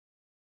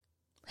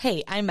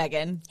Hey, I'm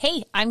Megan.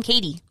 Hey, I'm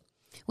Katie.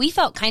 We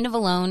felt kind of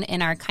alone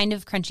in our kind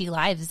of crunchy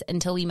lives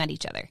until we met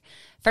each other.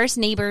 First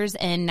neighbors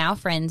and now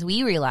friends,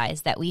 we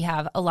realized that we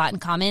have a lot in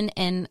common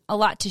and a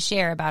lot to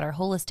share about our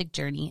holistic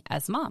journey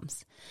as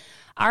moms.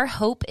 Our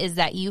hope is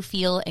that you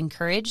feel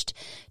encouraged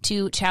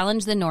to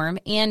challenge the norm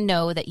and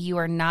know that you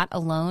are not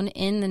alone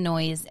in the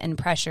noise and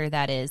pressure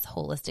that is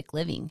holistic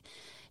living.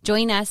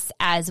 Join us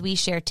as we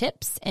share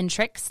tips and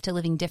tricks to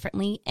living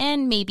differently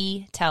and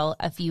maybe tell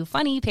a few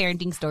funny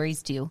parenting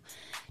stories too.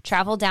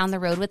 Travel down the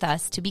road with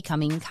us to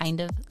becoming kind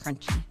of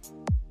crunchy.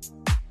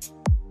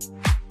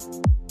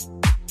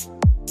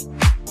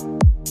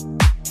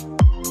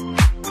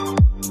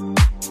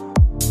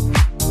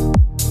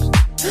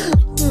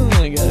 Oh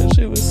my gosh,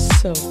 it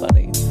was so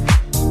funny.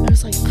 I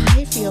was like,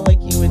 I feel like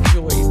you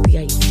enjoyed the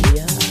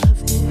idea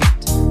of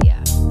it.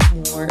 Yeah.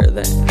 More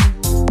than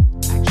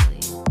Actually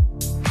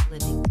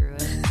living through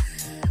it.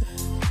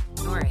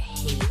 Nora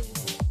hated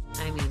it.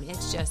 I mean,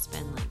 it's just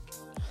been like,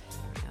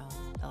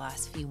 the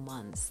last few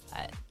months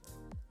that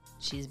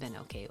she's been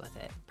okay with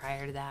it.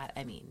 Prior to that,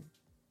 I mean,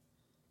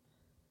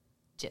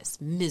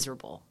 just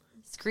miserable.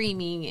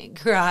 Screaming and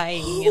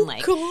crying and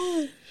like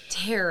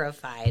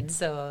terrified.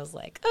 So I was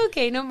like,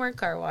 okay, no more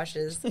car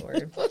washes or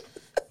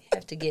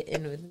have to get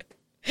in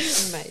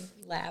my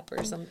lap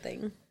or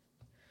something.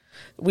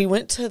 we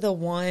went to the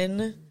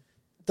one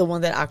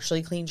that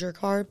actually cleans your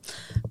car,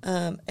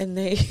 and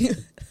they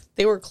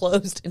were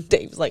closed, and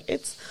Dave's like,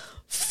 it's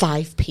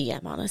 5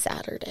 p.m. on a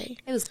Saturday.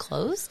 It was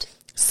closed?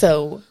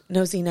 So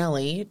Nosy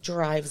Nelly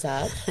drives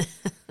up,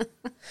 and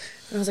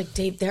I was like,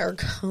 Dave, there are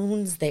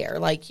cones there.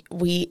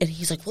 And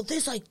he's like, well,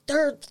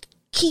 their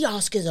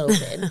kiosk is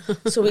open.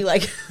 So we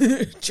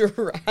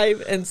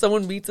drive, and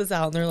someone meets us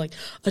out, and they're like,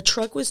 a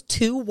truck was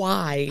too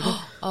wide.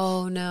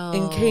 Oh, no.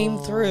 And came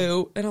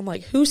through, and I'm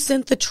like, who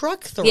sent the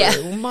truck through?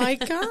 Yeah. My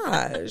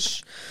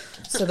gosh.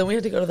 So then we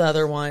had to go to the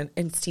other one,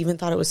 and Steven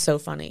thought it was so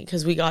funny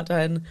because we got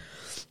done,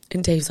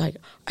 and Dave's like,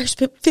 I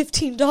spent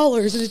 $15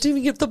 and it didn't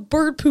even get the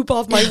bird poop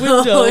off my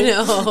window. Oh,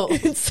 no.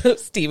 And so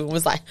Steven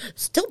was like,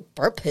 still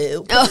bird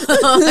poop.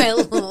 Oh, I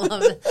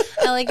love it.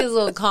 I like his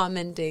little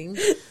commenting.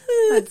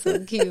 That's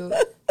so cute.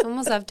 I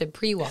almost have to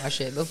pre-wash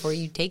it before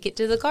you take it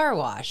to the car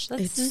wash.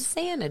 That's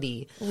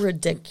insanity.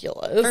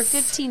 Ridiculous. For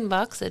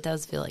 $15, it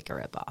does feel like a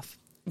ripoff.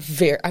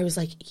 I was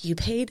like, you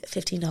paid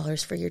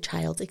 $15 for your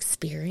child's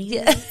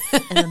experience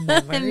and a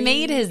memory. It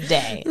made his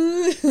day.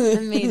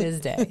 It made his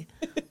day.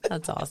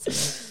 That's awesome.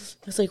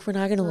 I was like, we're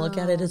not going to look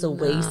at it as a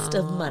waste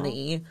of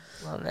money.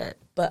 Love it.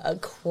 But a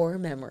core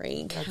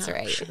memory. That's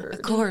captured. right. A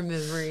core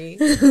memory.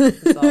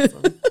 That's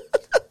awesome.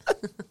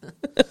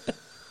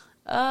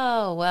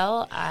 Oh,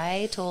 well,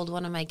 I told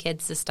one of my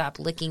kids to stop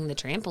licking the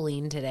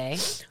trampoline today.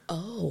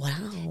 Oh,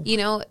 wow.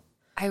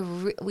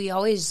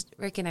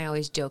 Rick and I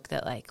always joke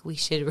that we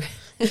should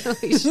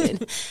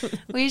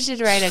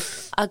write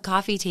a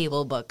coffee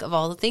table book of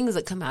all the things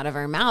that come out of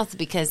our mouth,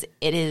 because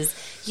it is,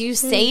 you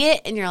say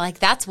it and you're like,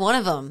 that's one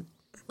of them.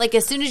 Like,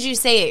 as soon as you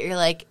say it, you're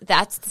like,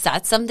 that's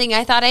something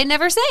I thought I'd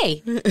never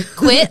say.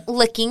 Quit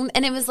licking.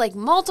 And it was like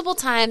multiple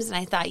times. And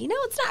I thought,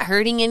 it's not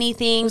hurting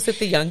anything. Was it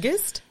the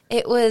youngest?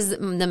 It was the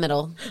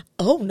middle.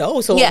 Oh, no.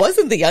 So it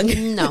wasn't the youngest.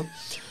 No.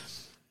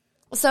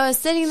 So I was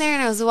sitting there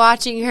and I was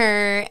watching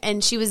her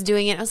and she was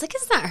doing it. I was like,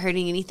 it's not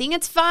hurting anything.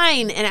 It's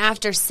fine. And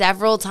after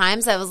several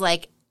times, I was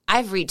like,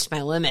 I've reached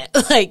my limit.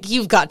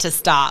 You've got to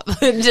stop.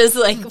 Just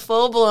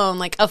full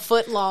blown, a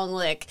foot long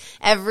lick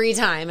every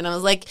time. And I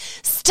was like,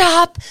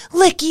 stop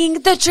licking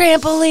the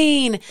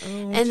trampoline.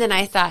 Oh, and then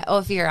I thought,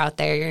 if you're out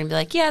there, you're going to be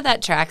like, yeah,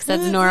 that tracks.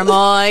 That's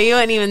normal. You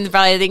wouldn't even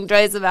probably think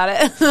twice about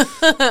it.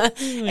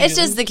 It's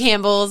just the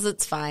Campbells.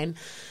 It's fine.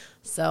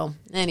 So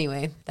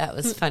anyway, that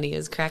was funny. It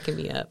was cracking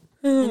me up.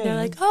 And they're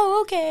like,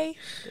 oh, okay.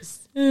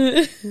 Just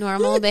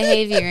normal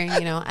behavior.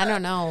 I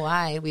don't know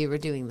why we were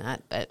doing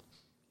that, but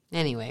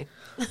anyway.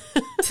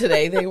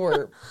 Today they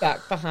were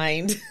back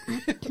behind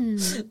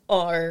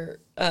our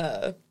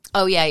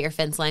your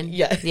fence line.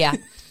 Yeah.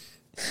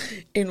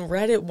 And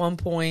Red at one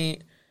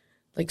point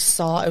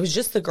saw, it was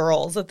just the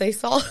girls that they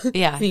saw.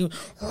 Yeah. And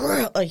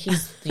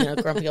he's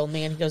grumpy old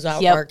man. He goes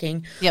out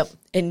barking. Yep.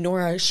 And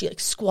Nora, she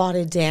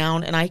squatted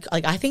down, and I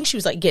think she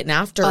was getting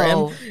after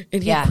him,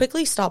 and he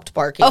quickly stopped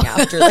barking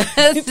after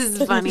that. This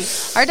is funny.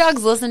 Our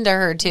dogs listen to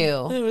her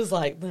too. It was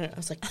I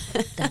was like,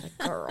 that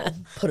girl,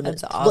 put him in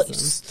awesome.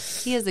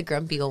 place. He is a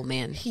grumpy old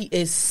man. He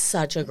is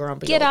such a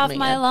grumpy Get old off man.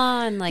 my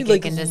lawn. I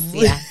can just,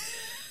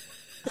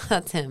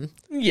 that's him.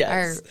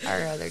 Yes.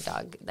 Our other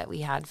dog that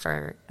we had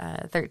for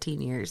 13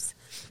 years,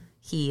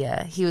 he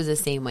was the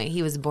same way.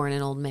 He was born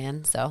an old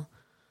man, so.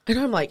 And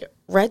I'm like,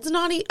 Red's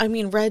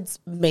Red's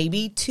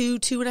maybe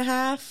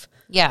 2.5.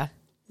 Yeah.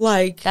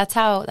 That's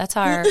how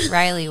our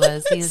Riley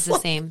was. He was the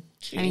same.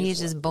 He's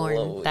just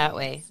born that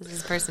way. This is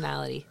his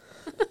personality.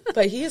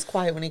 But he is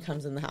quiet when he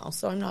comes in the house,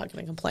 so I'm not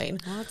going to complain.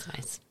 Oh, that's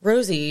nice.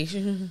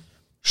 Rosie,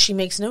 she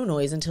makes no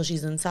noise until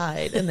she's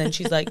inside, and then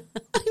she's like,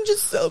 I'm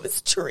just so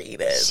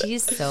mistreated.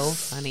 She's so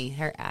funny.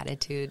 Her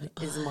attitude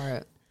is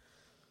more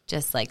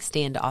just like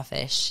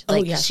standoffish. Oh,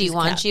 Like yeah, she she's a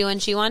wants cat. you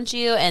and she wants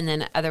you, and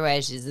then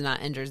otherwise she's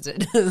not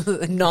interested.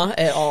 Not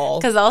at all.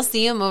 Because I'll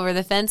see him over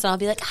the fence and I'll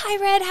be like, hi,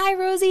 Red, hi,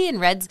 Rosie.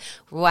 And Red's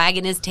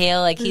wagging his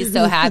tail like he's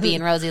so happy.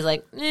 And Rosie's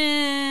like, I'm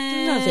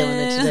not feeling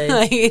it today.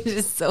 Like, it's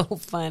just so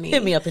funny.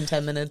 Hit me up in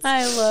 10 minutes.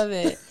 I love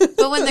it.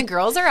 But when the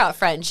girls are out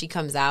front and she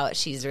comes out,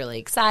 she's really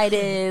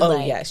excited. Oh,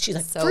 like, yeah. She's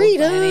like, so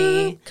freedom.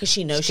 funny. Because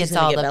she knows She she's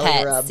gets going all to get the belly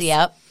pets. rubs.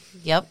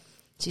 Yep.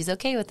 She's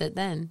okay with it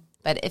then.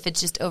 But if it's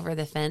just over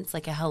the fence,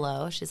 like a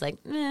hello, she's like,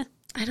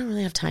 I don't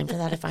really have time for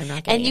that if I'm not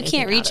And getting you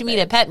can't anything reach out of me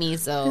it. to pet me,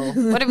 so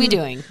what are we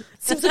doing?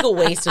 Seems like a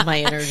waste of my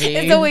energy.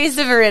 It's a waste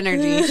of her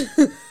energy.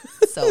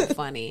 So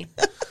funny.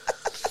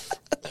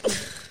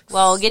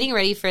 Well, getting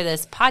ready for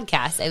this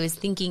podcast, I was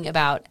thinking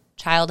about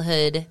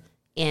childhood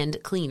and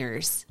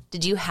cleaners.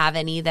 Did you have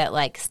any that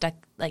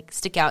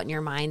stick out in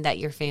your mind that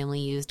your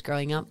family used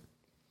growing up?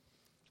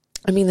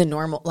 I mean, the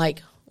normal,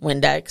 like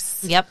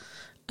Windex. Yep.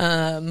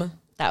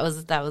 That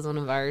was one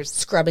of ours.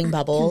 Scrubbing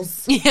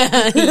bubbles.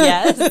 Yeah.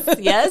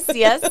 Yes.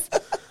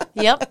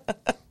 Yep.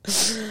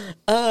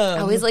 I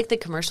always liked the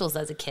commercials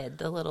as a kid.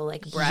 The little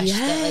like brush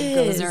that like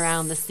goes Yes.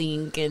 around the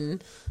sink,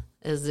 and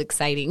it was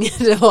exciting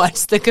to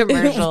watch the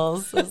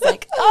commercials. It was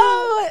like,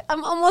 oh,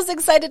 I'm almost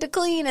excited to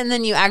clean, and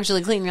then you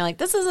actually clean. And you're like,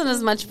 this isn't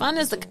as much fun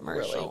as the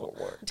commercial.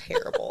 Really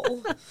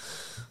terrible.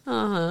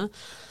 Our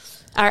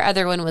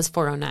other one was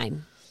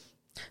 409.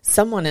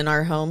 Someone in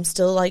our home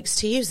still likes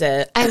to use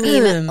it. I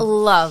mean,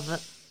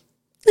 love.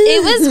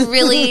 It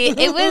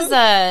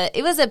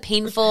was a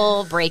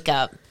painful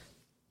breakup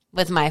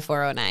with my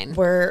 409.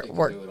 We're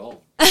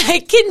I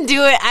can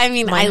do it. I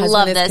mean, My I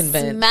love husband the is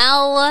convinced.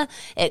 smell.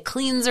 It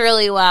cleans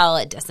really well.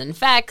 It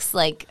disinfects.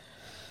 Like,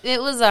 it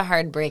was a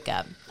hard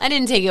breakup. I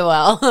didn't take it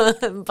well,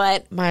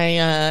 but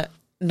my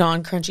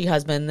non-crunchy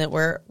husband that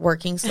we're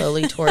working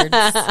slowly towards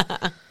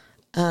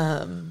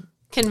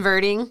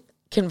converting.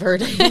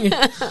 converting.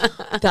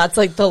 That's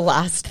like the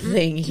last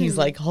thing he's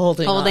like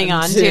holding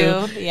on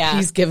to. Yeah.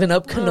 He's given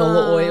up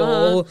canola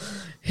oil.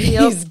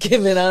 He's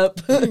given up.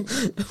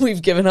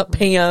 We've given up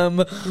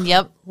Pam.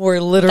 Yep.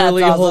 We're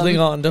literally That's awesome. holding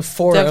on to The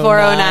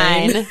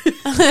 409.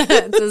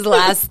 409. It's his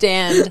last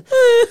stand.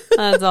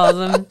 That's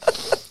awesome.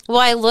 Well,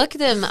 I looked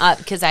them up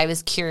because I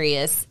was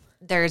curious.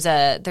 There's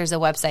a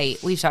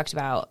website we've talked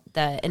about,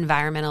 the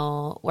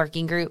Environmental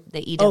Working Group,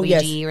 the EWG, Oh,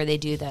 yes. where they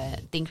do the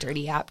Think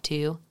Dirty app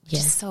too.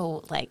 Yes. Just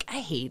so like I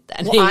hate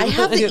that. Well, I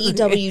have the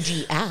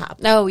EWG app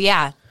Oh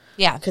yeah.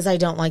 because I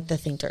don't like the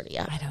Think Dirty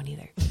app. I don't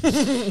either.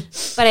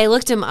 But I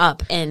looked him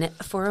up, and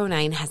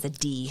 409 has a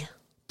D.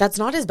 That's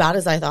not as bad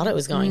as I thought it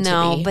was going to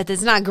No, be. but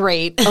it's not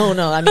great. Oh,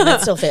 no. I mean,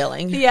 that's still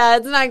failing. Yeah,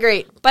 it's not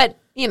great. But,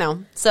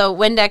 so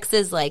Windex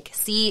is like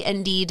C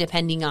and D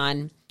depending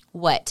on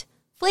what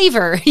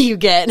flavor you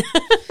get.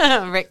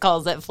 Rick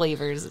calls it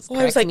flavors. It's Well,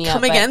 I was cracking like, me up,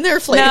 come but again, they're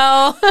flavor.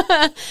 No,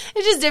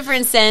 it's just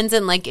different scents,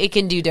 and like it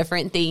can do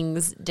different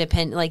things.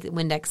 Like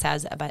Windex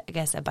has, I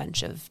guess, a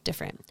bunch of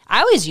different.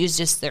 I always use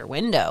just their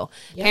window.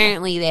 Yeah.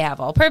 Apparently, they have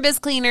all-purpose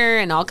cleaner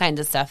and all kinds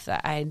of stuff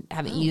that I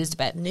haven't used,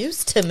 but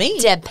News to me.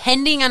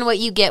 depending on what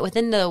you get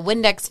within the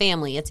Windex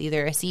family, it's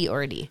either a C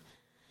or a D.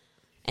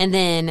 And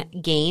then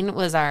Gain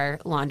was our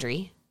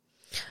laundry.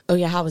 Oh,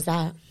 yeah. How was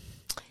that?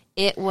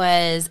 It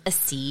was a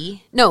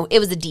C. No, it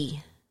was a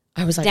D.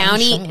 I was like, I'm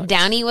shocked.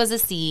 Downy was a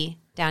C.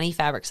 Downy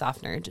fabric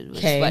softener was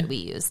Okay. what we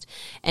used.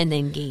 And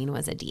then Gain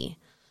was a D.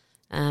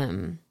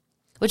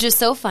 Which is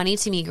so funny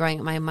to me growing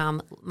up. My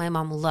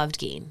mom loved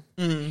Gain.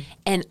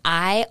 And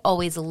I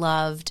always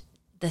loved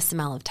the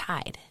smell of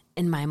Tide.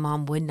 And my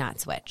mom would not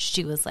switch.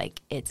 She was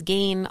like, it's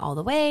Gain all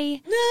the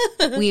way.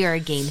 We are a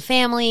Gain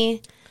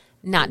family.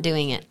 Not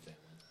doing it.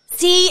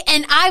 See,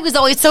 and I was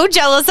always so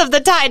jealous of the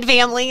Tide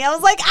family. I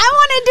was like, I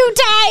want to do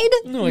Tide.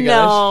 Oh my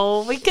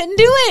No, we couldn't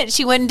do it.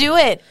 She wouldn't do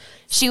it.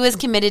 She was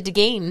committed to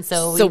Gain,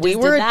 so we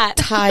just were did that.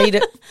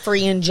 Tide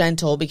free and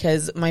gentle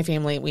because my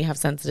family, we have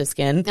sensitive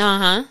skin.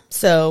 Uh-huh.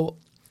 So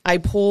I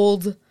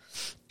pulled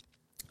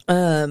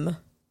a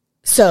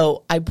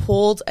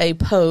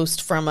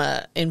post from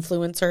a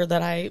influencer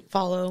that I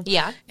follow.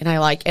 Yeah. And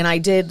I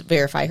did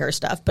verify her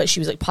stuff, but she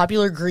was like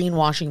popular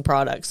greenwashing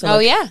products. So Oh,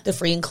 like, yeah. the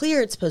free and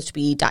clear, it's supposed to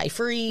be dye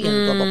free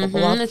and blah, blah,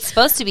 blah, blah. It's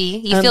supposed to be.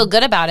 You feel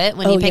good about it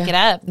when you pick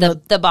yeah. it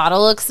up. The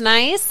bottle looks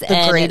nice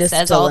and it greatest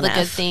says still all an the good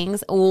F.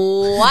 things.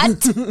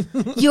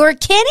 What? You're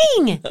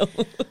kidding.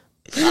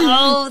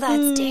 Oh,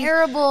 that's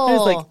terrible. I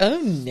was like, oh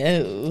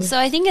no. So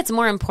I think it's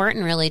more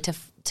important really to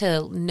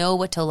know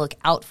what to look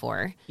out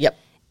for. Yep.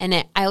 And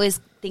I always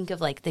think of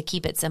like the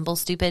keep it simple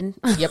stupid.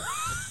 Yep.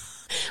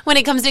 When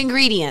it comes to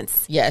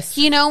ingredients. Yes.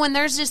 When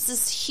there's just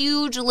this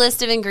huge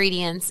list of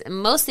ingredients, and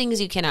most things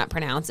you cannot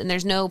pronounce, and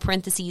there's no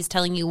parentheses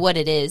telling you what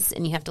it is,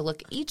 and you have to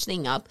look each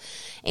thing up,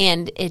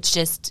 and it's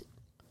just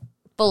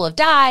full of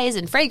dyes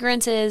and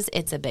fragrances,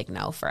 it's a big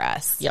no for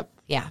us. Yep.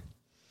 Yeah.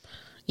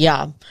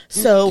 Yeah.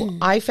 So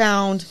I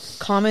found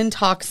common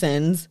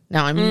toxins.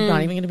 Now I'm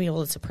not even going to be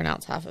able to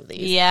pronounce half of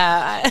these.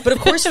 Yeah. But of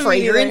course, Me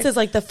fragrance neither. is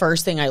like the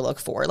first thing I look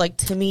for. Like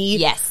to me,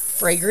 Yes.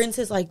 fragrance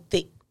is like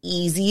the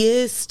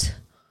easiest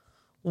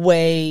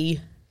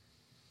way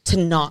to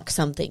knock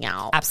something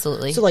out.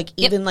 Absolutely. So, like,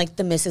 even, like,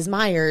 the Mrs.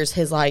 Myers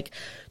has, like,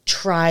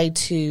 tried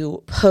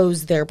to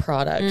pose their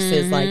products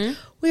as, like,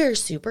 we're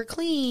super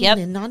clean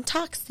and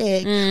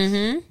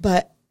non-toxic.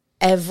 But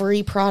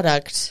every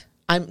product,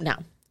 I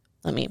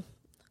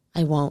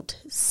won't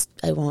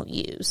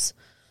use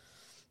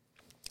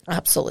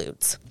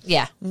absolutes.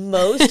 Yeah.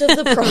 Most of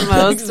the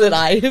products that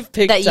I have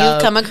picked that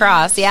you've come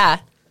across,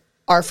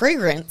 are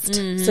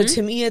fragranced. So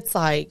to me, it's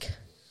like,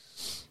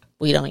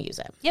 we don't use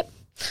it. Yep.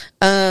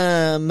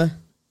 And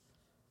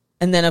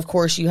then, of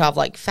course, you have,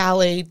 like,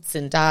 phthalates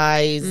and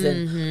dyes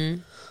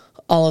and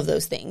all of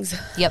those things.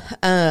 Yep.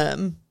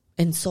 And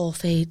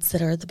sulfates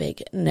that are the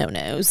big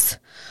no-nos.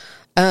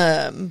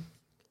 But,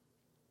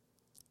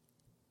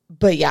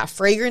 yeah,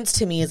 fragrance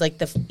to me is, like,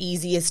 the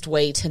easiest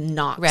way to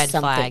knock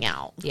something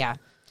out. Yeah.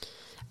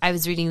 I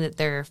was reading that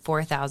there are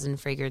 4,000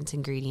 fragrance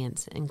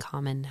ingredients in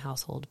common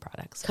household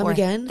products. Come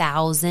again?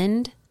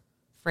 4,000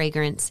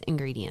 fragrance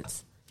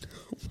ingredients.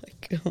 Oh, my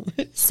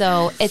God.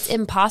 So it's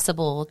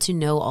impossible to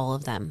know all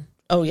of them.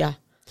 Oh, yeah.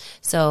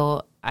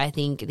 So I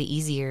think the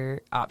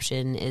easier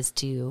option is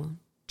to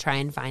try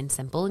and find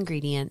simple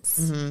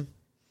ingredients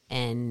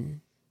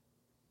and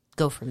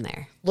go from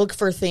there. Look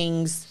for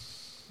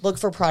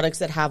products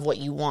that have what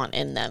you want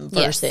in them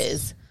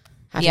versus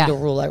having to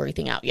rule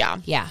everything out. Yeah.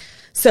 Yeah.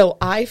 So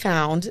I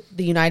found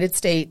the United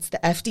States, the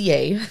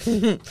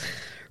FDA,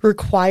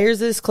 requires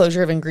the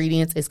disclosure of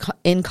ingredients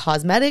in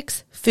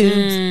cosmetics,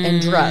 foods,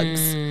 and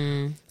drugs,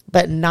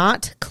 but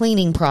not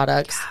cleaning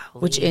products,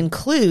 which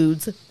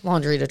includes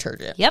laundry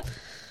detergent. Yep.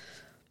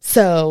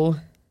 So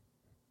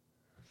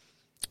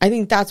I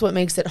think that's what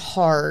makes it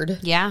hard.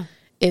 Yeah.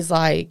 Is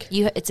like...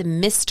 it's a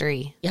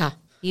mystery. Yeah.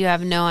 You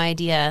have no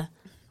idea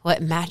what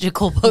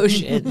magical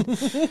potion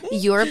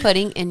you're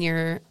putting in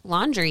your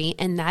laundry,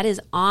 and that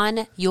is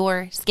on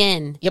your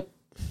skin. Yep.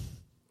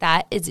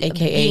 That is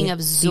AKA being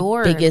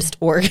absorbed. The biggest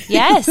organ.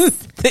 Yes.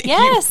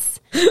 Yes.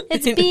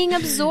 It's being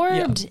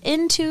absorbed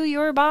into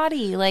your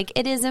body. Like,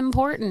 it is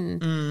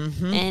important.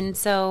 And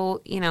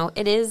so,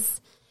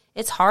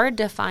 it's hard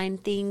to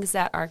find things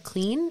that are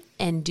clean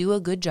and do a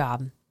good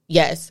job.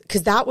 Yes.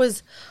 Because that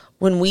was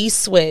when we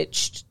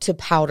switched to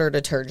powder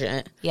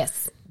detergent.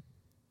 Yes.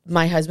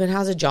 My husband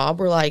has a job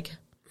where, like,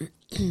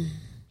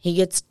 he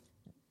gets,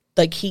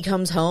 like, he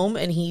comes home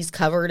and he's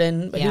covered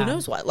in who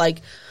knows what.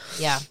 Like,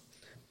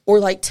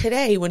 or, like,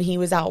 today when he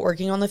was out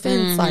working on the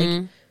fence,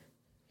 like,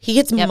 he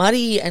gets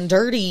muddy and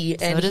dirty.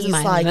 So and does he's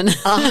my like, husband.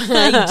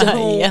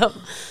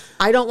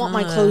 I don't want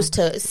my clothes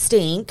to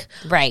stink.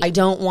 Right. I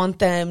don't want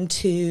them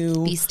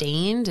to be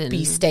stained.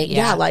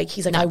 Yeah, like,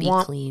 he's like, not I be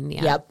want clean.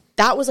 Yeah. Yep.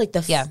 That was like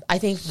I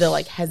think the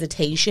like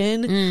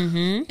hesitation.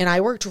 And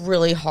I worked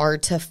really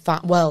hard to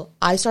find,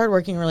 I started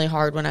working really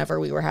hard whenever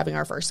we were having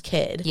our first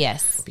kid.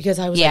 Yes. Because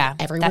I was like,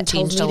 everyone that tells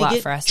changed me a lot to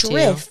get for us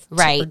drift, too.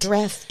 Right. or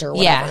drift or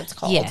whatever it's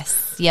called.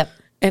 Yes. Yep.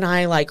 And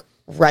I like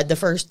read the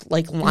first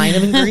like line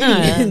of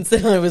ingredients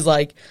and I was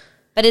like,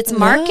 but it's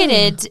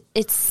marketed,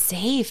 it's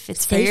safe.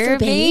 It's for your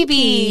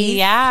baby.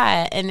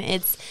 Yeah.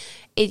 And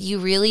you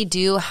really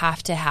do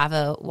have to have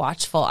a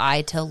watchful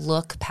eye to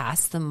look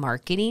past the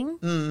marketing.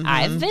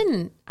 I've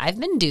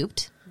been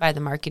duped by the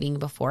marketing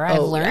before.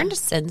 I've learned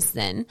since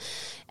then,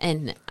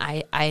 and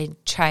I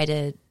try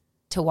to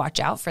watch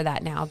out for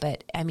that now.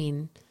 But I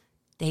mean,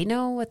 they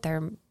know what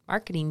they're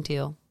marketing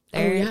to.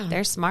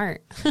 They're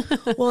smart.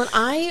 Well, and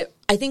I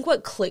think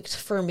what clicked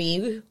for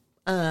me,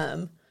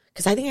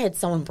 because I think I had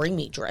someone bring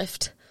me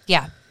Drift.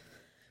 Yeah.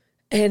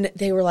 And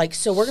they were like,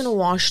 so we're going to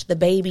wash the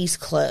baby's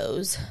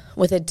clothes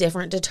with a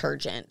different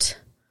detergent.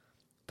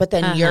 But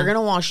then you're going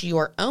to wash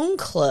your own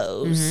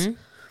clothes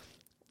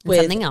with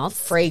something else.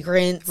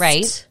 Fragrance.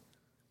 Right.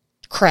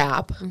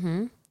 Crap.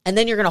 And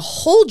then you're going to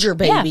hold your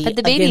baby put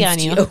the baby on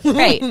you.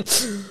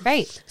 Right.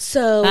 Right.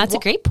 So that's a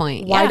great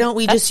point. Why don't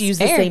we just use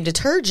the same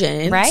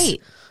detergent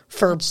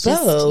for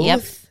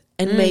both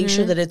and make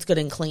sure that it's good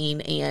and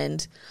clean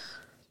and...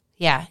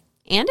 Yeah.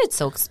 And it's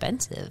so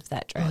expensive.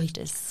 That Drift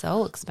is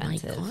so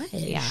expensive. My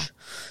gosh.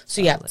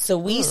 Yeah. So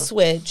we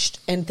switched,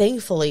 and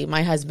thankfully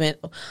my husband,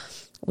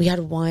 we had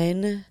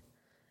one,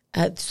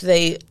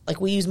 so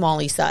we use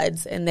Molly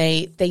Suds, and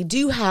they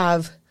do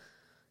have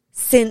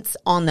scents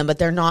on them, but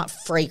they're not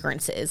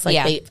fragrances.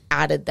 Like they've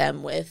added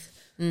them with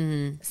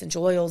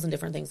essential oils and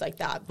different things like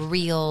that.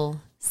 Real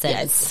scents.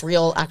 Yes,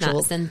 real actual.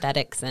 Not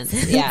synthetic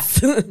scents. Yeah.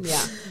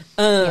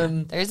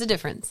 There's a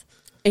difference.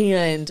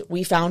 And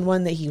we found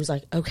one that he was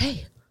like,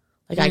 okay.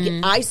 Like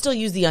I still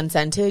use the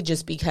unscented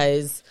just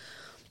because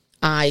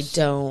I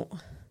don't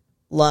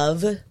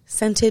love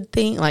scented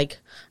thing. Like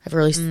I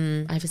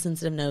have a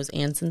sensitive nose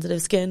and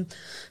sensitive skin.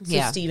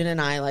 So Steven and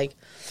I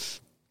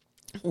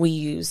we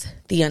use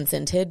the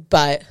unscented,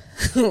 but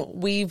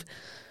we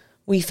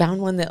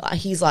found one that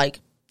he's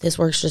like, this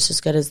works just as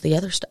good as the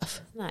other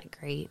stuff. Not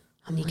great.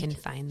 You can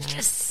find that.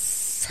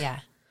 Yes. Yeah.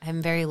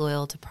 I'm very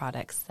loyal to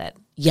products that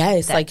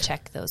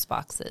check those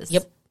boxes.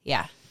 Yep.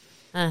 Yeah.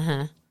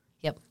 Yep.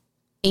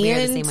 And, we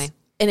are the same way.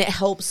 And it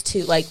helps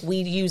too. Like we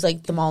use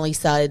like the Molly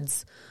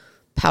Suds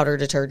powder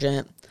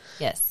detergent.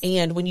 Yes.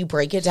 And when you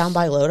break it down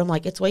by load, I'm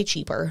like, it's way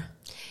cheaper.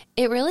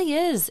 It really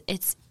is.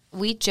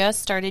 We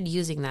just started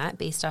using that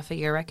based off of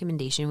your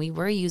recommendation. We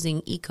were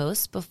using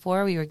Ecos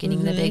before. We were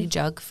getting the big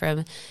jug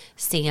from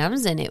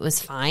Sam's, and it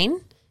was fine.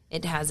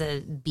 It has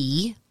a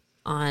B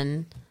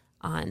on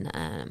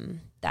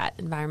that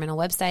environmental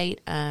website,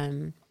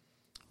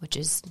 which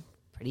is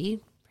pretty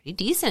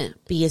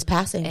decent. B is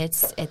passing.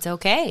 It's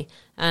okay.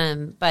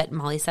 But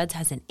Molly Suds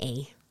has an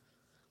A.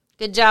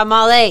 Good job,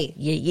 Molly.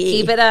 Yeah.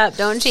 Keep it up.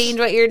 Don't change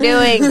what you're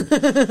doing.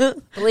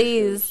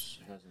 Please.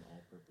 It has an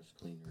all-purpose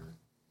cleaner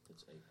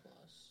that's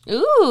A+.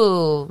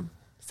 Ooh.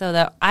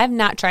 So I've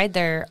not tried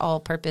their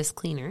all-purpose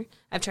cleaner.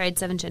 I've tried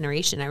 7th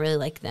Generation. I really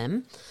like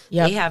them.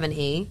 Yep. They have an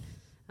A.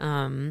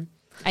 The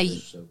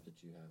soap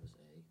that you have is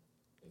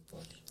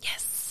A+.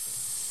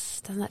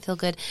 Yes. Doesn't that feel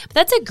good? But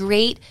that's a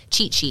great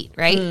cheat sheet,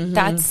 right?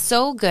 That's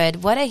so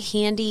good. What a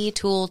handy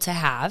tool to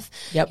have.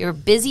 Yep. You're a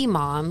busy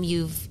mom.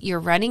 You're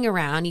running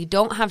around. You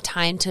don't have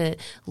time to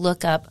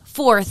look up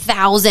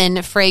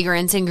 4,000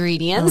 fragrance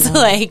ingredients.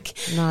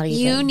 Not even.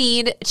 You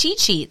need cheat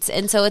sheets.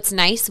 And so it's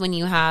nice when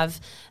you have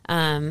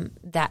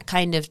that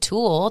kind of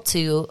tool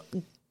to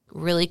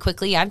really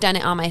quickly. I've done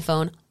it on my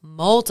phone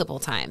multiple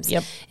times.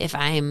 Yep. If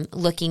I'm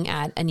looking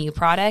at a new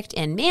product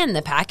and man,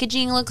 the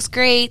packaging looks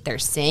great. They're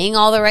saying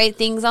all the right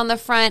things on the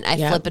front. I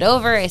flip it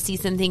over. I see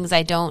some things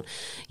I don't,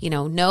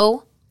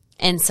 know.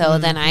 And so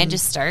then I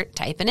just start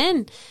typing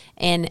in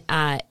and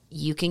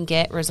you can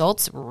get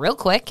results real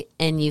quick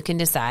and you can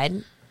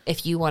decide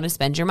if you want to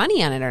spend your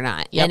money on it or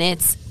not. Yep. And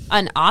it's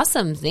an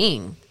awesome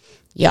thing.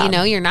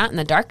 Yeah. You're not in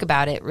the dark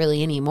about it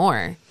really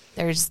anymore.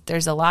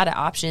 There's a lot of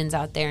options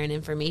out there and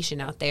information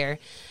out there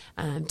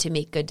to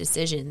make good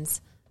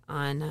decisions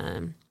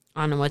on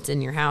what's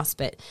in your house.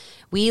 But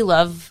we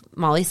love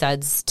Molly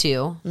Suds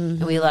too.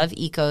 And we love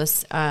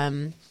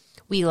Ecos.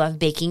 We love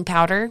baking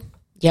powder.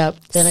 Yep.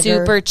 Vinegar.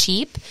 Super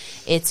cheap.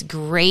 It's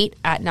great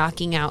at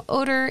knocking out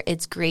odor.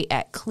 It's great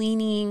at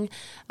cleaning.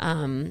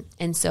 And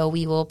so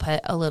we will put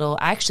I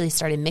actually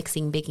started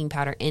mixing baking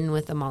powder in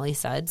with the Molly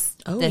Suds.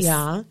 Oh,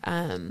 yeah.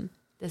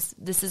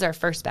 This is our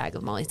first bag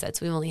of Molly Suds.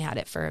 We've only had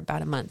it for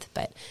about a month,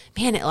 but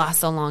man, it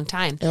lasts a long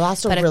time. It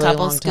lasts a Put really a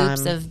couple long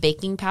scoops time. of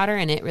baking powder,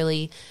 and it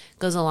really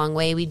goes a long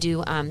way. We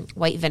do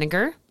white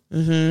vinegar.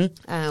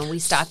 We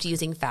stopped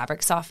using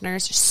fabric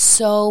softeners.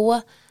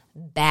 So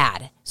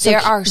bad. There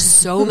are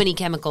so many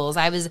chemicals.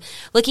 I was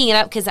looking it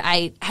up because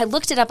I had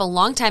looked it up a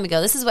long time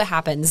ago. This is what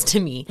happens to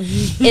me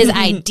is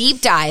I deep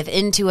dive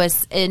into a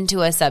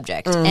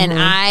subject and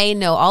I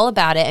know all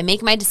about it and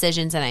make my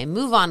decisions and I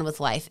move on with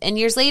life. And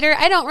years later,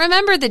 I don't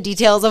remember the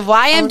details of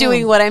why I'm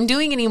doing what I'm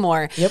doing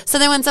anymore. Yep. So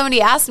then when somebody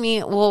asks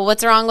me, well,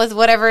 what's wrong with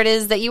whatever it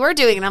is that you were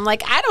doing? And I'm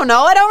like, I don't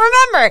know. I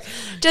don't remember.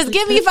 Just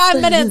give me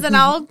 5 minutes and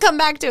I'll come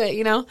back to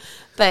it,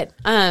 But,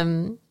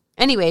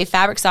 anyway,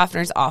 fabric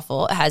softener is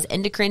awful. It has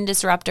endocrine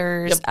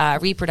disruptors,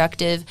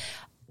 reproductive.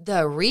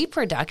 The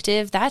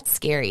reproductive, that's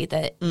scary.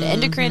 The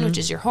endocrine, which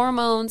is your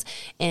hormones,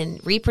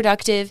 and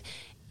reproductive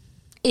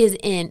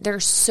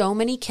there's so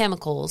many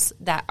chemicals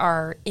that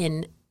are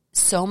in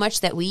so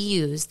much that we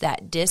use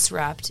that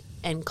disrupt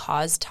and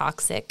cause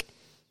toxic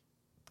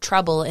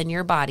trouble in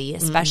your body,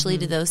 especially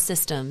to those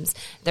systems.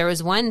 There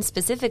was one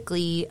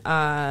specifically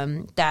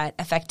that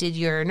affected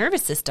your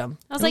nervous system.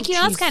 I was like,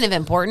 that's kind of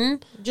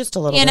important. Just a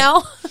little bit.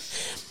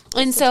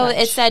 And so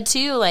it said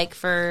too, like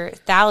for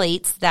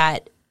phthalates,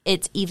 that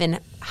it's even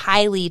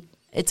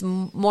it's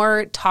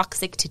more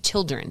toxic to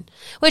children,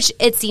 which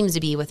it seems to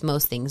be with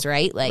most things,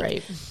 right?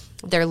 Like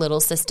their little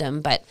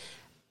system, but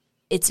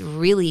it's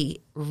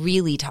really,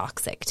 really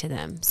toxic to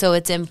them. So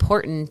it's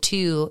important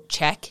to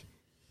check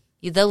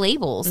the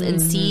labels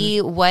and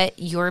see what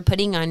you're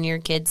putting on your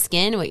kid's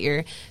skin, what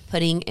you're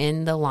putting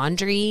in the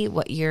laundry,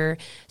 what you're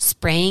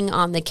spraying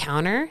on the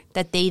counter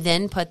that they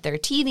then put their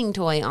teething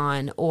toy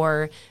on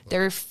or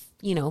their,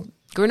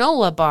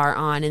 granola bar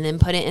on and then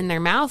put it in their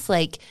mouth.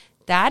 Like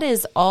that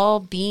is all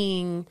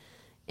being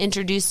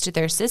introduced to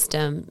their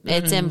system.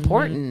 It's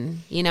important,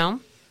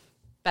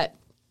 But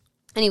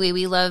anyway,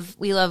 we love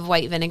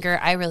white vinegar.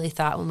 I really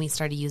thought when we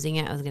started using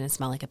it, I was going to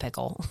smell like a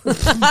pickle.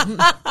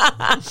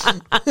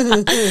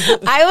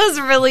 I was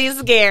really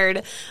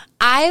scared.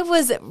 I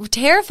was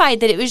terrified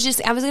that it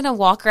was I was going to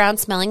walk around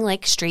smelling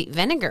like straight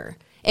vinegar.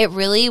 It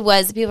really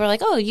was. People are like,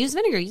 oh, use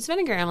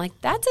vinegar. I'm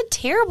like, that's a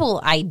terrible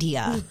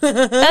idea.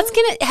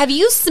 Have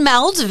you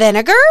smelled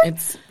vinegar?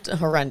 It's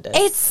horrendous.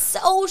 It's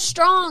so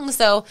strong.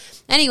 So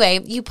anyway,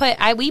 we've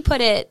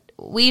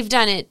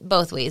done it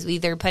both ways. We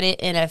either put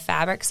it in a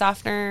fabric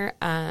softener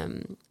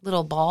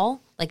little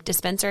ball, like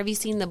dispenser. Have you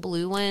seen the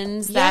blue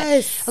ones?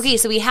 Yes. Okay,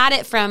 so we had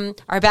it from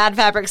our bad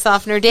fabric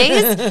softener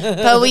days,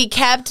 but we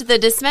kept the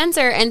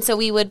dispenser. And so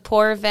we would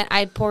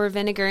I'd pour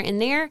vinegar in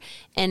there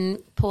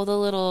and pull the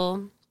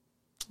little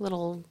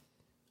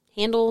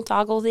handle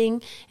toggle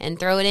thing and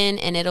throw it in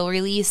and it'll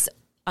release.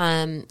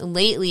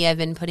 Lately I've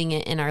been putting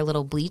it in our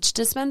little bleach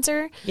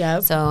dispenser.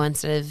 Yeah. So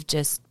instead of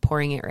just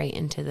pouring it right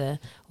into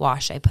the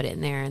wash, I put it in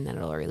there and then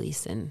it'll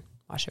release and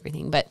wash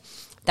everything. But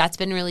that's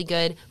been really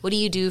good. What do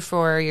you do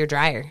for your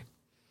dryer?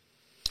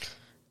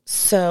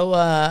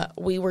 So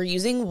we were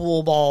using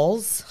wool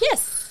balls.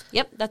 Yes.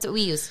 Yep, that's what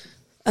we use.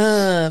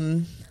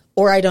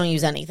 Or I don't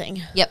use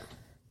anything. Yep.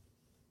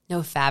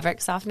 No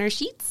fabric softener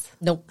sheets?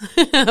 Nope.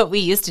 We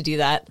used to do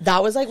that.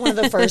 That was like one of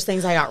the first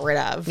things I got rid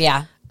of.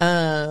 Yeah.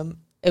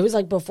 It was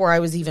like before I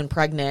was even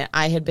pregnant.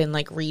 I had been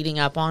like reading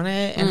up on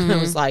it, and I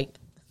was like,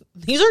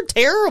 these are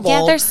terrible.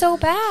 Yeah, they're so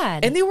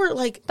bad. And they were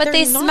like, but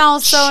they smell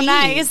so cheap.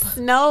 nice.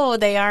 No,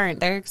 they aren't.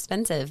 They're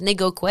expensive. And they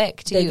go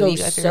quick, too. They go You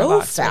through so your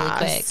box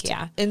fast. really quick.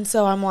 Yeah. And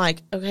so I'm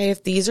like, okay,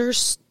 if these are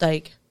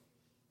like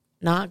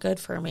not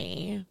good for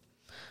me,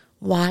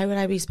 why would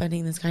I be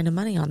spending this kind of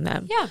money on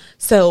them? Yeah.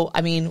 So,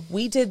 I mean,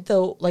 we did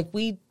though, like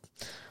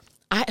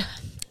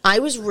I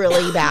was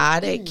really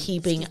bad at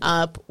keeping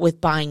up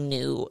with buying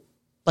new,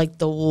 like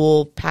the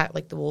wool pack,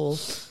 like the wool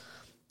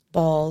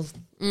balls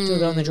to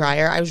go in the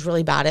dryer. I was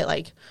really bad at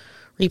like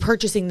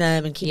repurchasing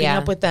them and keeping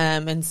up with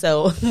them. And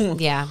so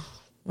Yeah.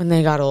 when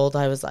they got old,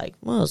 I was like,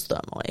 well, it's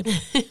done away.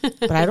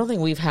 But I don't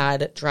think we've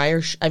had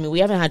dryer. We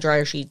haven't had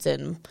dryer sheets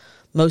in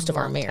most of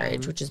our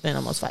marriage, which has been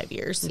almost 5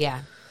 years.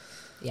 Yeah.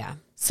 Yeah.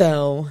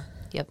 So,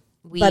 Yep.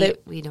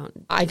 We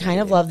don't. I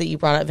kind of love that you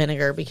brought up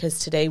vinegar because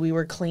today we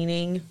were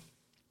cleaning.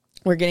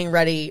 We're getting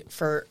ready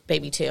for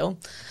baby 2.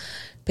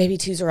 Baby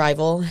 2's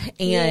arrival.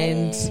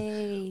 And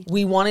Yay.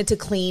 we wanted to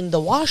clean the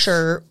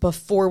washer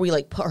before we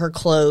like put her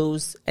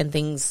clothes and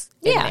things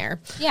in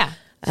there. Yeah.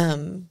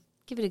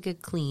 Give it a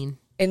good clean.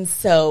 And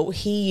so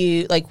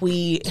we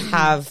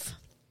have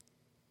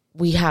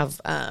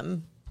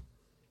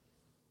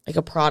like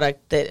a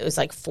product that was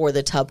like for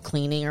the tub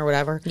cleaning or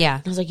whatever. Yeah.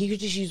 And I was like, you could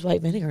just use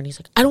white vinegar. And he's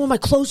like, I don't want my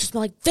clothes to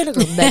smell like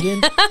vinegar,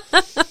 Megan.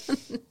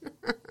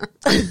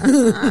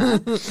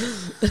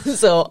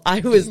 So I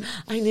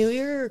knew we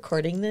were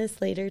recording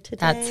this later today.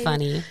 That's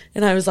funny.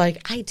 And I was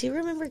like, I do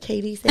remember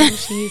Katie saying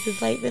she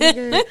uses white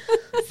vinegar.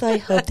 So I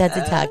hope that's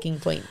a talking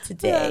point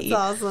today.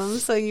 That's awesome.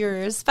 So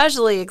you're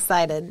especially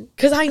excited.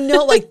 Because I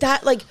know like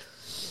that, like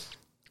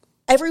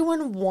nobody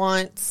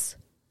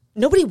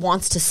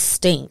wants to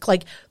stink.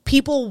 Like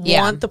people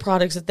want the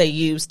products that they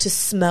use to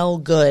smell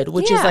good,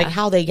 which is like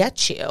how they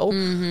get you.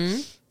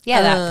 Mm-hmm.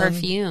 Yeah, that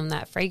perfume,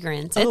 that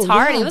fragrance. It's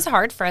hard. It was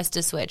hard for us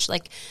to switch.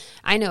 Like,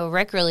 I know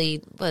Rick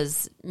really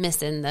was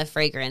missing the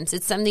fragrance.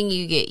 It's something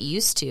you get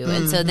used to.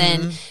 And so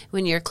then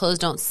when your clothes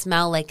don't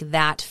smell like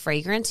that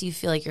fragrance, you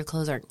feel like your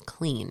clothes aren't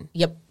clean.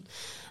 Yep.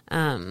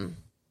 And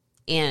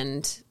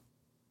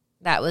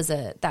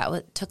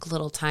that took a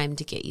little time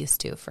to get used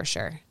to, for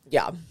sure.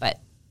 Yeah. But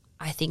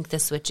I think the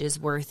switch is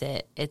worth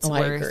it. I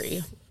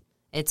agree.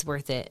 It's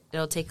worth it.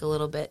 It'll take a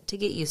little bit to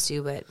get used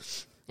to, but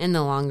in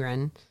the long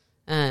run.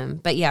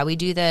 But yeah, we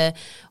do the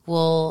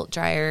wool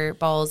dryer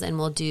balls, and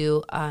we'll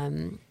do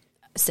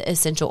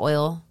essential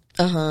oil,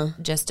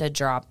 just a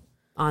drop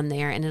on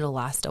there, and it'll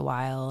last a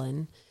while.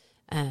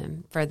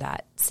 And for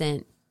that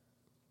scent,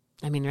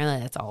 I mean, really,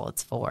 that's all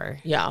it's for.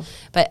 Yeah.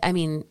 But I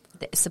mean,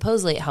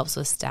 supposedly it helps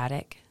with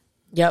static.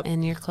 Yep.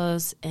 In your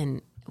clothes,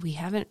 and we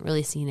haven't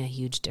really seen a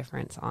huge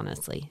difference,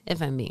 honestly.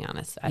 If I'm being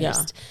honest, I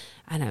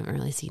haven't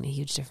really seen a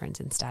huge difference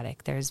in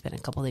static. There's been a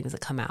couple things that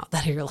come out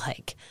that are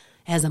like,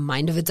 it has a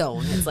mind of its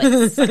own. It's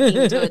like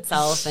sucking to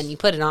itself, and you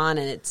put it on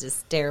and it's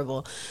just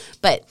terrible.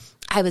 But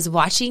I was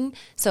watching,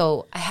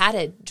 so I had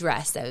a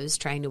dress that I was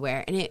trying to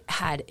wear, and it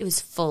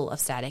was full of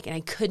static, and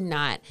I could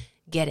not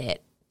get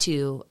it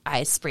to,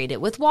 I sprayed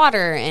it with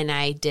water, and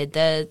I did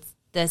the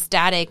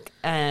static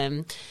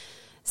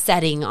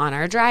setting on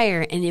our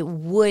dryer, and it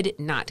would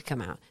not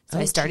come out. So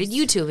I started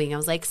YouTubing. I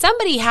was like,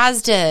 somebody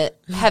has to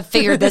have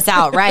figured this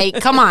out, right?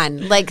 Come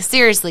on. Like,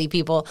 seriously,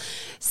 people.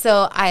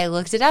 So I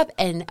looked it up,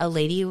 and a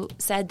lady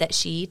said that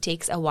she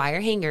takes a wire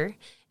hanger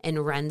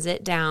and runs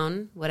it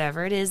down,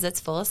 whatever it is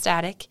that's full of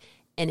static,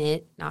 and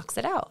it knocks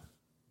it out.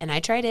 And I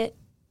tried it,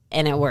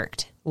 and it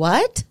worked.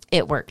 What?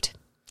 It worked.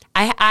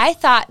 I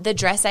thought the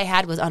dress I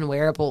had was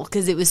unwearable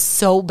because it was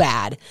so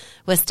bad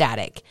with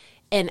static.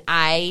 And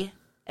I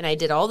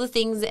did all the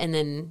things, and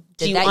then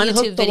did that YouTube video.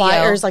 Do you unhook the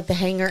wires, like the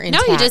hanger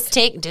intact? No, you just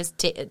take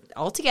it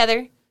all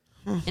together,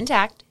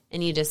 intact,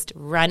 and you just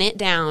run it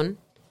down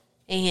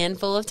a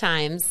handful of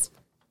times,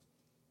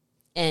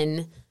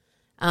 and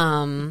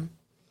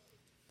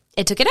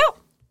it took it out.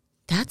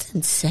 That's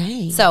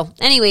insane. So,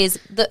 anyways,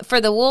 for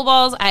the wool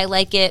balls, I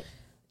like it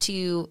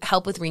to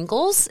help with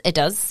wrinkles. It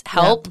does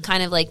help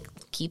kind of like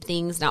keep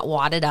things not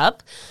wadded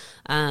up.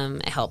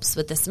 It helps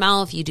with the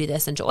smell if you do the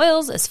essential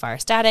oils. As far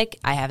as static,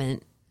 I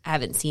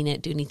haven't seen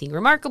it do anything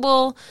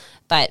remarkable,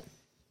 but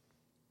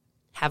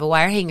have a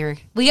wire hanger.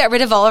 We got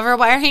rid of all of our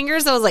wire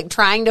hangers. I was like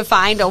trying to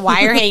find a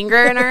wire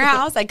hanger in our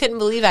house. I couldn't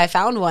believe I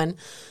found one.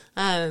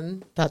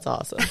 That's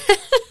awesome.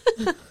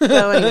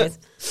 So anyways.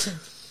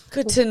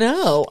 Good to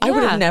know. I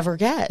would have never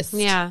guessed.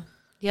 Yeah.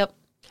 Yep.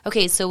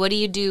 Okay, so what do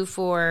you do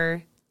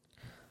for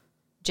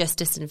just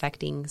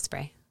disinfecting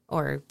spray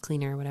or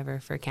cleaner or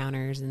whatever for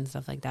counters and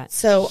stuff like that?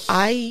 So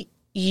I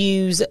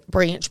use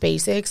Branch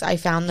Basics. I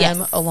found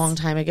them a long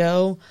time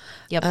ago.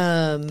 Yep.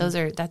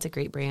 That's a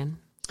great brand.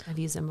 I've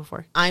used them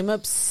before. I'm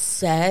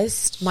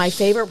obsessed. My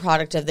favorite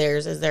product of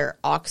theirs is their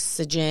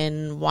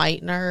Oxygen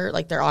Whitener,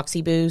 like their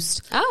Oxy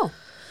Boost. Oh.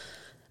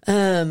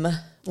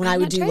 when I've I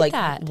would not do tried like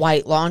that.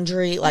 white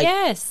laundry. Like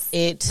Yes.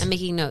 it I'm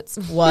making notes.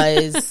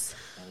 was.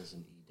 That is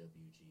an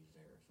EWG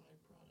verified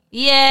product.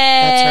 Yay.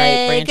 That's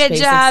right. Branch Good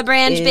Basics job,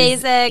 Branch is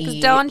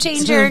Basics. Don't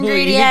change your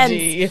ingredients.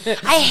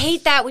 EWG. I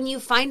hate that when you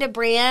find a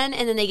brand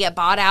and then they get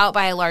bought out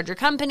by a larger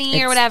company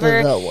or It's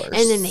whatever. the worst.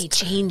 And then they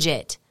change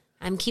it.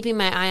 I'm keeping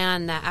my eye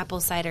on the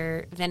apple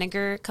cider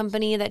vinegar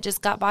company that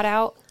just got bought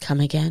out. Come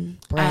again,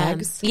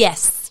 Brags.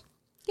 Yes.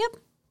 Yep.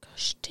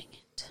 Gosh, dang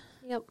it.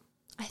 Yep.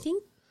 I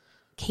think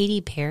Katy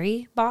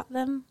Perry bought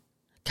them.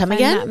 Come If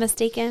again. I'm not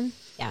mistaken.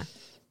 Yeah.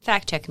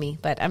 Fact check me,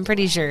 but I'm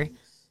pretty sure.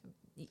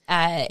 It's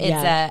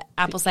Yeah.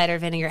 apple cider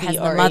vinegar has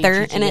the B-R-A-G-G-S.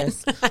 mother in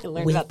it. I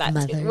learned With about that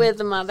mother. too. With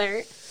the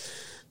mother.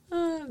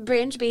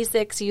 Branch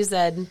Basics, you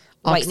said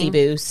Oxy whitening.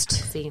 Boost.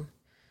 See.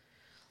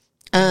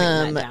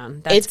 That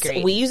down. That's It's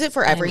great. we use it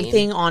for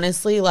everything.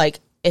 Honestly, like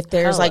if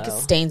there's like Hello.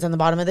 stains on the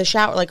bottom of the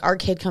shower, like our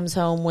kid comes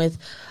home with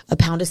a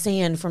pound of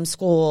sand from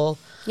school.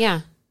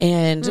 Yeah.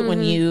 And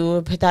when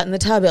you put that in the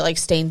tub, it like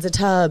stains the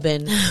tub,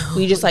 and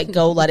we just like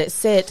go let it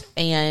sit.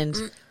 And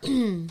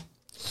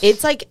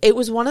it's like it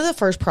was one of the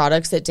first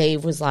products that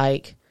Dave was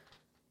like,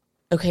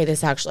 "Okay,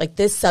 this actually like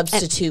this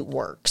substitute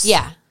works."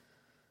 Yeah.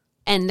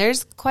 And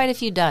there's quite a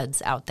few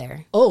duds out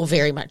there Oh,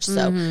 very much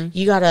so.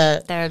 You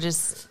gotta, that are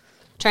just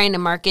trying to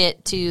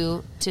market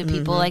to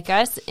people like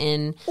us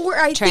and or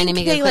I trying to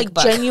think make a they quick like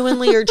buck.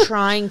 genuinely are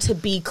trying to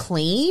be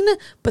clean,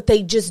 but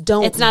they just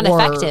don't. It's not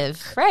work.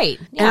 effective. Right.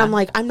 Yeah. And I'm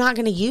like, I'm not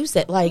going to use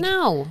it. Like,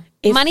 no.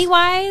 if- Money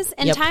wise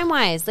and Yep. time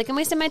wise. Like I'm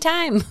wasting my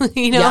time.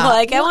 You know, Yeah.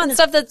 like I want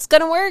stuff that's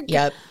gonna work.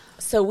 yep.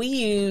 So we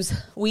use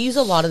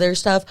a lot of their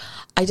stuff.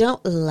 I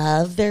don't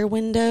love their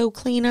window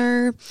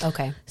cleaner.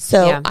 Okay.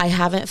 So Yeah. I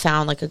haven't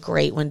found like a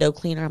great window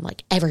cleaner. I'm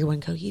like, everyone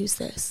go use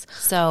this.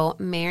 So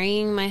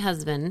marrying my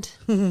husband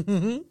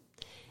and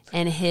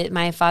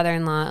my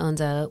father-in-law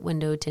owns a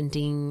window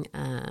tinting,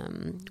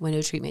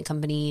 window treatment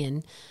company.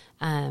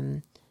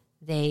 And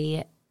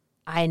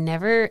I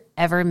never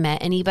ever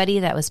met anybody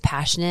that was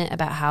passionate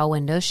about how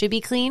windows should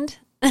be cleaned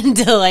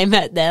until I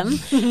met them.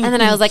 And then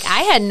I was like,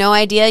 I had no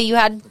idea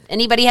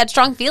anybody had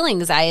strong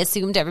feelings. I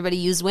assumed everybody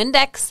used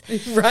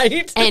Windex.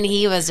 Right. And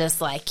he was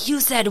just like, you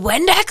said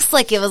Windex?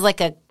 Like it was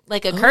like a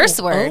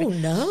curse word. Oh,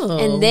 no.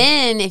 And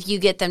then if you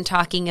get them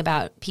talking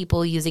about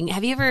people using,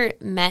 have you ever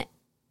met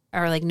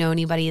or like know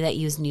anybody that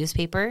used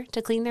newspaper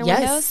to clean their Yes.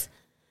 windows?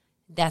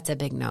 That's a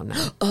big no-no.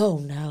 Oh,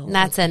 no.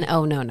 That's an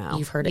oh no.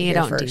 You've heard it You here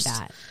don't first. do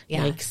that.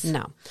 Yeah. Yikes.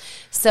 No.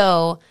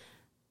 So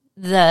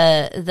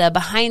the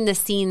behind the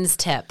scenes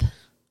tip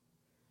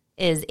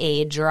is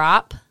a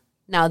drop.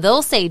 Now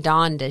they'll say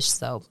Dawn dish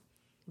soap,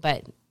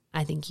 but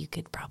I think you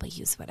could probably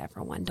use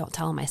whatever one. Don't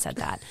tell them I said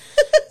that.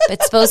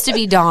 It's supposed to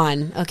be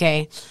Dawn.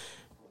 Okay.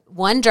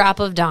 1 drop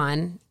of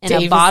Dawn in Dave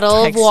a is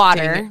bottle of texting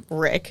water.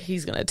 Rick,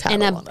 he's going to tell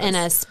In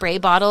a spray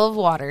bottle of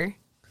water,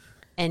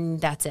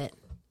 and that's it.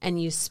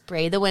 And you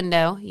spray the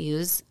window,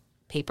 use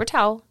paper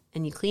towel,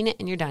 and you clean it,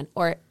 and you're done.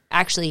 Or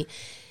actually,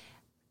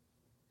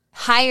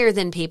 higher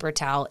than paper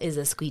towel is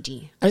a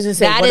squeegee. I was going to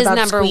say, That what is about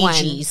number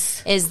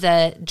squeegees? 1. Is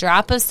the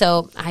drop of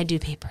soap. I do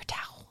paper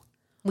towel.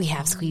 We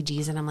have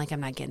squeegees, and I'm like, I'm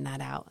not getting that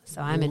out,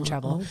 so I'm in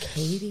trouble. Oh,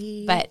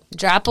 Katie. But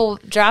drop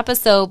of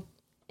soap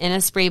in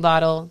a spray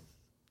bottle,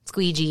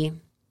 squeegee,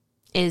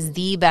 is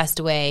the best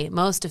way,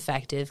 most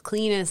effective,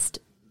 cleanest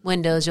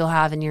windows you'll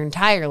have in your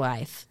entire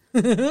life.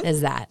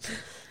 Is that?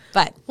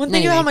 But Well, think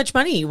anyway. of how much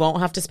money you won't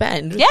have to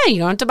spend. Yeah, you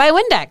don't have to buy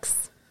Windex.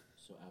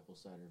 So apple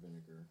cider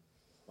vinegar,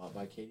 bought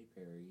by Katy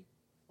Perry,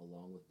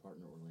 along with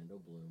partner Orlando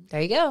Bloom.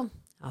 There you go.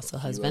 Also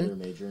Two husband. other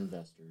major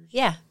investors.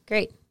 Yeah,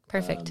 great.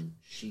 Perfect.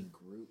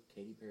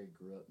 Katy Perry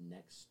grew up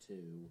next to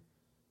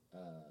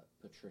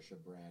Patricia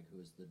Bragg, who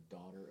is the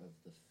daughter of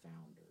the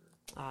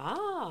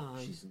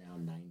founder. She's now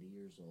 90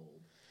 years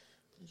old,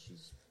 and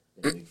she's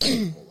been a big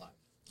fan her whole life.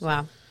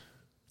 Wow.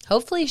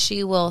 Hopefully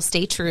she will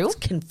stay true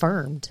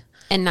Confirmed.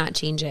 and not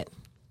change it.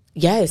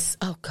 Yes.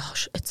 Oh,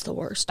 gosh. It's the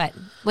worst. But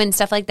when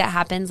stuff like that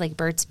happens, like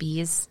Burt's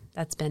Bees,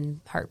 that's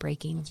been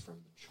heartbreaking. From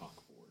the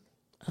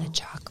chalkboard. The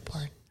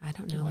chalkboard. I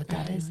don't know what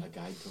that is. A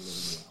guide to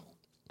living well.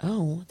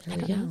 Oh, there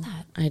you go. know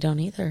that. I don't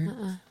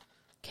either.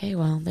 Okay,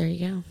 well, there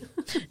you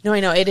go. No, I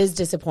know. It is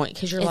disappointing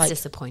because you're It's like,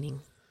 disappointing.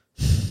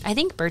 I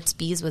think Burt's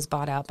Bees was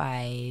bought out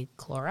by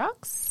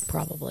Clorox.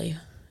 probably.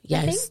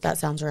 Yes, think. that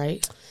sounds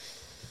right.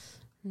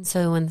 And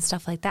so when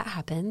stuff like that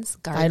happens,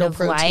 Garden Vital of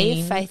Protein.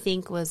 Life, I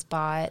think, was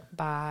bought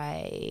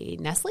by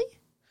Nestle.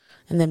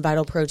 And then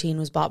Vital Protein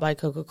was bought by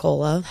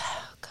Coca-Cola.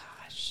 Oh,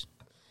 gosh.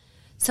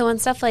 So when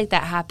stuff like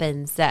that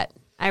happens, that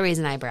I raise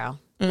an eyebrow.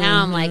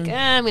 Now I'm like,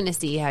 I'm going to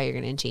see how you're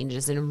going to change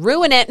this and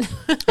ruin it.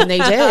 And they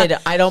did.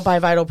 I don't buy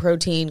Vital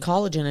Protein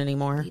collagen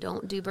anymore. We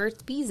don't do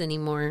Burt's Bees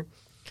anymore.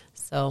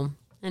 So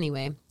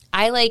anyway,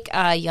 I like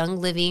Young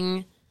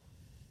Living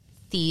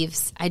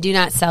Thieves. I do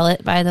not sell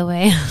it, by the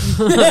way.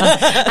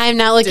 I'm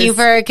not looking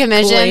for a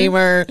commission.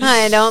 Disclaimer.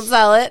 I don't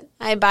sell it.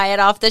 I buy it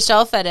off the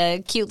shelf at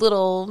a cute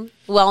little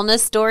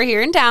wellness store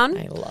here in town.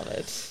 I love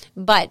it.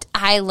 But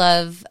I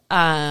love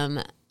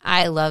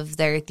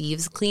their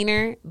Thieves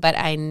cleaner, but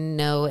I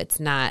know it's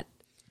not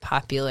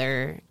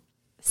popular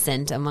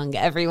scent among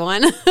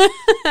everyone.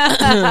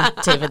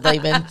 David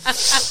Laban.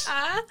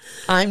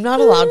 I'm not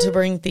allowed to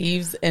bring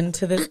Thieves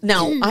into this.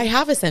 Now, I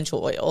have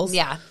essential oils.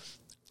 Yeah.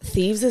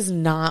 Thieves is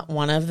not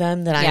one of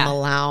them that I'm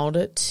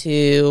allowed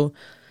to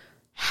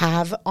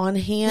have on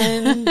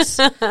hand.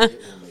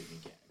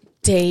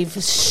 Dave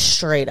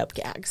straight up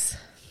gags.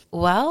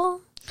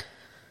 Well,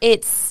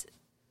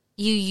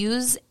 you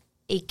use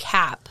a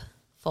cap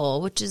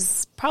full, which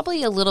is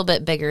probably a little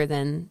bit bigger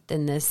than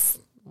this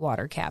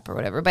water cap or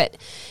whatever. But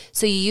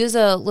so you use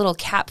a little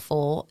cap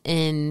full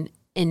in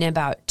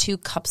about 2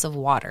 cups of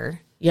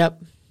water.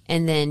 Yep.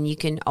 And then you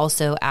can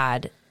also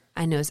add,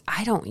 I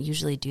don't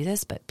usually do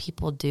this, but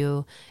people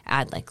do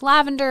add like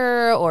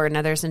lavender or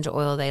another essential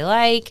oil they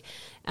like.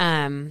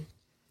 And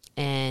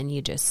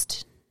you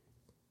just,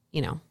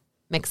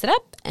 mix it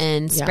up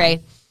and spray. Yeah.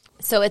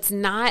 So it's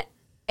not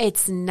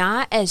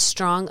as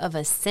strong of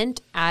a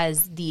scent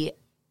as the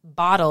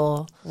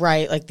bottle.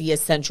 Right, like the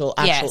essential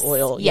actual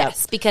oil.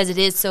 Yes, because it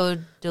is so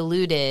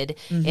diluted.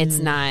 Mm-hmm. It's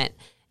not,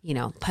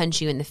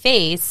 punch you in the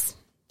face,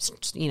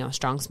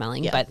 strong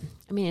smelling. Yeah. But,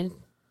 I mean,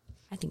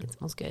 I think it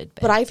smells good.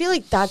 But I feel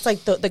like that's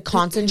like the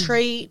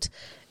concentrate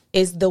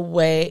is a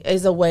way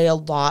a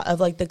lot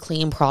of like the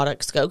clean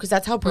products go, because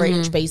that's how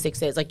Branch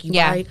Basics is. Like you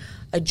buy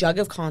a jug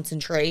of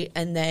concentrate,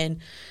 and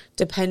then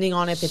depending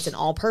on if it's an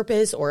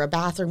all-purpose or a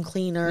bathroom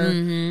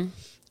cleaner,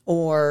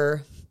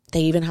 or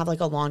they even have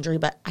like a laundry.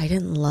 But I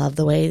didn't love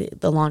the way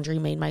the laundry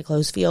made my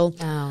clothes feel.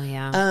 Oh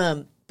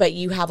yeah. But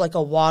you have like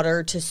a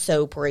water to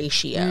soap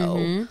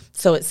ratio.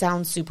 So it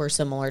sounds super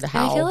similar to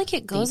how I feel like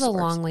it goes a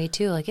long way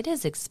too. Like it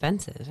is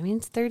expensive. I mean,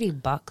 it's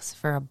 $30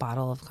 for a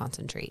bottle of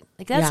concentrate.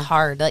 Like that's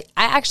hard. Like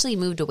I actually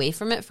moved away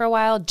from it for a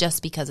while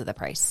just because of the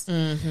price.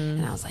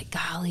 And I was like,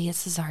 golly,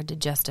 this is hard to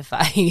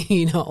justify,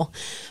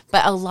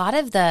 But a lot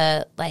of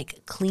the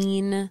like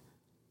clean,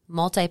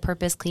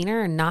 multi-purpose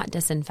cleaner are not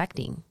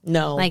disinfecting.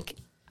 No. Like,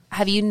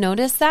 have you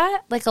noticed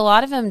that? Like a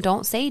lot of them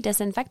don't say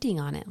disinfecting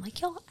on it. I'm like,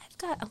 I've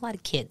got a lot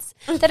of kids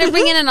that are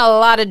bringing in a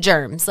lot of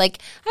germs. Like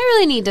I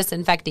really need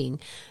disinfecting.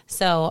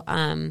 So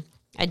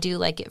I do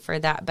like it for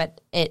that,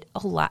 but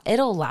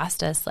it'll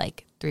last us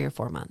like 3 or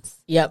 4 months.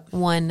 Yep.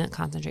 One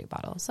concentrate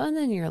bottle. So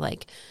then you're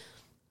like,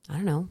 I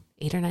don't know,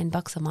 $8 or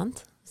 $9 a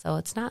month. So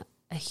it's not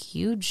a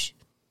huge,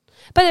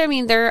 but I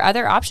mean, there are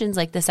other options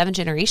like the 7th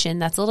generation.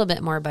 That's a little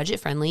bit more budget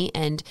friendly.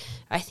 And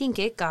I think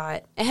it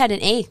had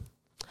an A.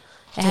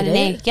 It had an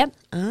A. Yep.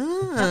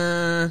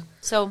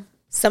 So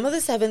some of the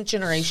 7th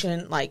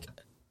generation, like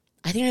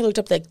I think I looked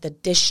up like the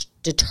dish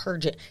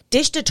detergent.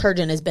 Dish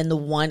detergent has been the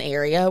one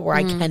area where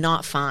I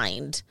cannot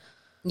find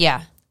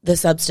the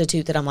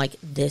substitute that I'm like,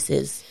 this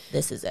is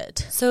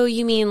it. So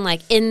you mean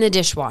like in the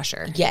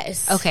dishwasher?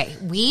 Yes. Okay.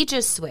 We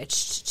just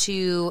switched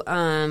to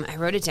I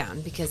wrote it down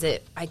because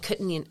I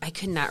could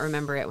not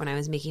remember it when I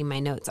was making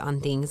my notes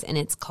on things, and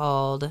it's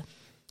called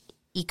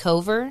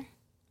Ecover.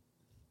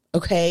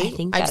 Okay. I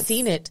think I've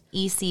seen it.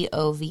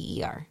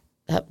 ECOVER.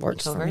 That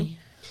works for me.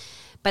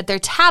 But they're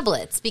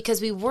tablets because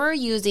we were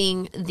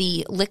using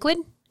the liquid.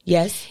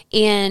 Yes.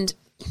 And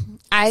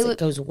it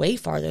goes way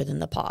farther than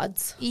the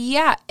pods.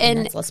 Yeah. And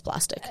it's less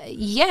plastic.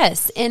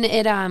 Yes. And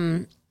it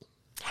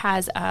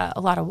has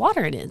a lot of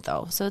water in it,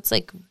 though. So it's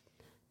like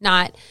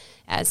not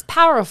as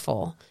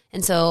powerful.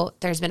 And so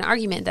there's been an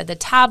argument that the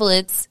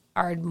tablets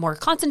are more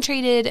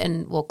concentrated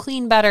and will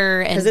clean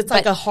better. Because it's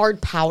like a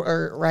hard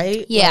powder,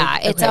 right? Yeah,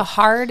 it's a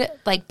hard,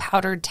 like,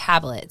 powdered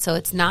tablet. So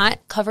it's not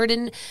covered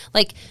in,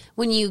 like,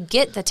 when you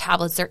get the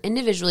tablets, they're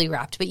individually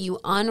wrapped, but you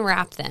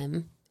unwrap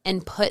them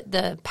and put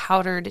the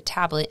powdered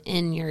tablet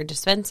in your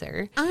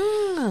dispenser.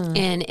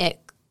 And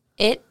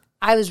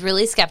I was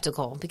really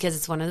skeptical because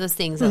it's one of those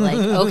things that, like,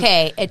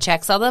 okay, it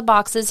checks all the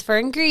boxes for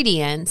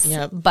ingredients,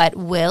 but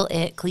will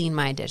it clean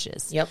my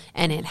dishes? Yep.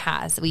 And it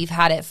has. We've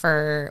had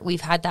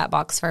that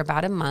box for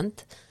about a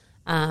month,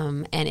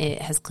 and it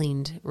has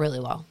cleaned really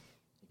well.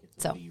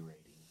 So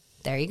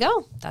there you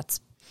go. That's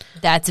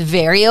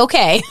very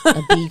okay.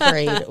 A B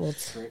grade.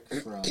 Trick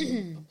from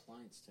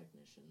appliance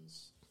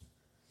technicians,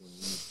 when we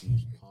used to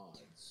use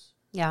pods,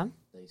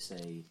 they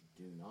say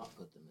do not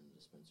put them in the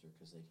dispenser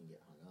because they can get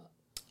hung up.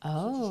 So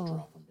just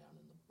drop them down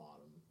in the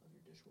bottom of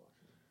your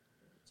dishwasher.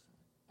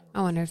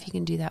 I wonder if you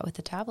can do that with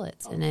the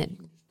tablets and it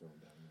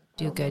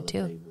do good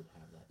too. They would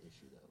have that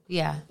issue though.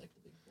 Yeah.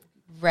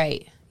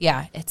 Right.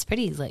 Yeah. It's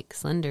pretty like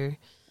slender.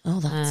 Oh,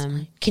 that's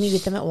nice. Can you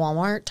get them at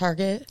Walmart,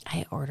 Target?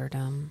 I ordered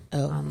them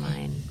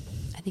online.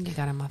 I think I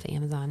got them off of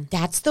Amazon.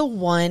 That's the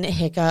one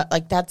hiccup.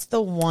 Like that's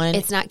the one.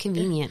 It's not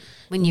convenient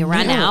when you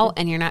run out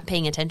and you're not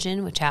paying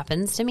attention, which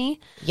happens to me.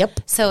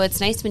 Yep. So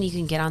it's nice when you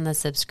can get on the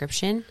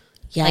subscription.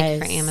 Yes.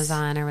 Like for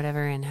Amazon or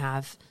whatever, and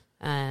have,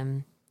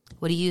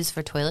 what do you use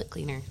for toilet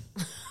cleaner?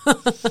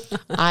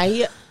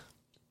 Nice.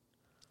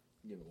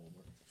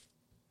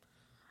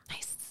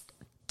 Nice.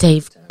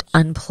 Dave,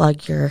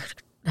 unplug your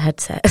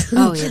headset.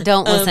 Oh yeah,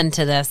 don't listen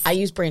to this. I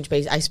use Branch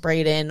Base. I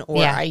spray it in,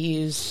 or I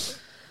use.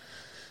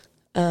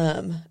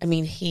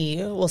 He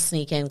will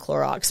sneak in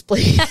Clorox,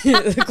 please.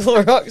 The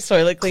Clorox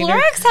toilet cleaner.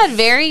 Clorox had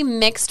very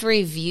mixed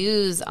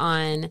reviews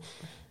on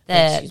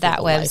that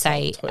Lysol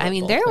website. toilet I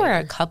mean, bowl there were cleaner.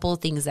 a couple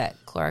things that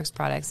Clorox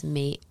products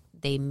make.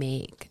 The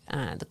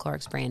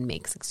Clorox brand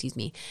makes,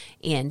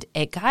 and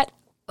it got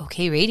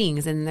okay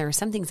ratings, and there were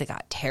some things that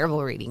got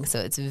terrible ratings. So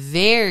it's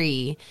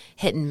very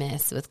hit and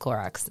miss with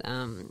Clorox.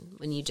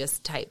 When you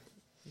just type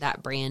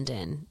that brand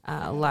in,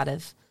 a lot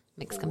of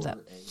mix comes up.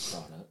 4A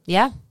product.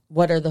 Yeah.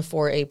 What are the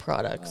 4A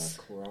products?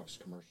 Clorox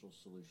Commercial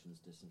Solutions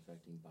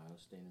Disinfecting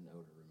Biostain and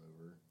Odor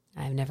Remover.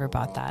 I've never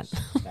bought that.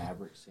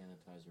 Fabric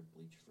Sanitizer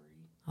Bleach Free.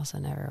 Also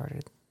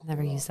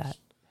never used that.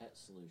 Pet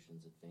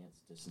Solutions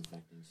Advanced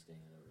Disinfecting Stain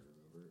and Odor Remover.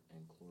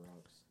 And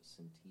Clorox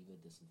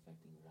Scentiva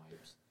Disinfecting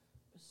Wipes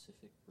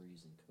Pacific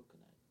Breeze and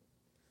Coconut.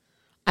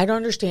 I don't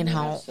understand They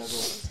how. have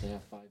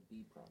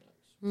 5B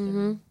products.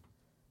 Mm-hmm.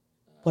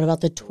 What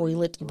about the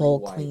toilet bowl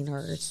wipes,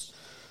 cleaners?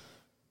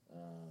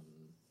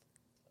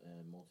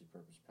 a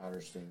multi-purpose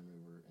powder stain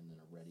remover, and then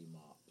a ready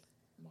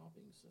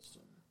mopping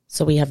system.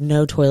 So we have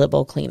no toilet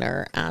bowl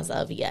cleaner as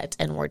of yet,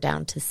 and we're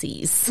down to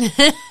C's.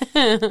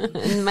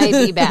 It might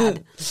be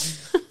bad.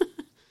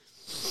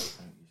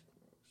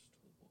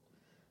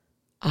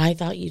 I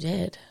thought you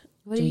did.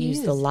 What do do you you use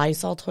use? the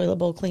Lysol toilet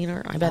bowl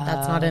cleaner? I bet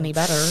that's not any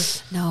better.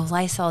 No,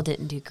 Lysol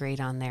didn't do great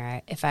on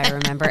there, if I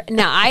remember.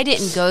 Now, I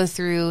didn't go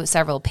through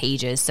several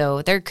pages,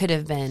 so there could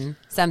have been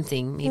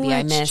something maybe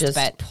I missed. Just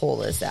but pull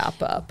this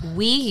app up.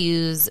 we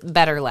use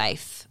Better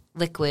Life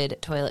liquid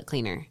toilet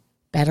cleaner.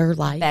 Better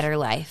Life. Better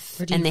Life.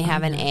 Where do And you they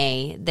have find an that?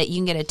 A that you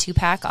can get a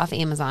 2-pack off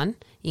Amazon.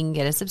 You can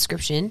get a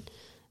subscription.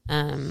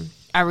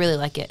 I really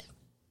like it.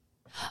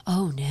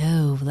 Oh,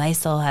 no.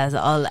 Lysol has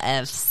all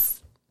Fs.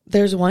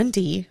 There's one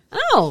D.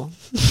 Oh.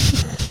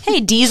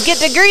 Hey, D's get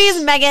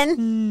degrees,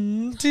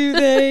 Megan. Do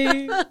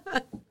they? The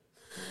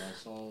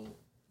Lysol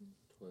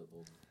toilet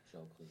bowl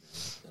gel cleaner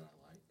that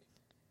I like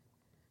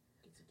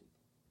gets a D.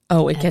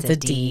 Oh, it That's gets a a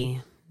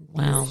D.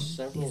 Wow. These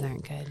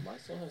aren't good.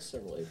 Lysol has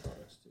several A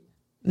products too.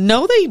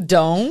 No, they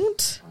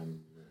don't.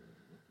 I'm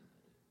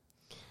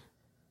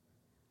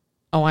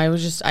Oh, I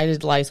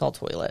did Lysol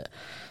toilet.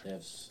 They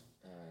have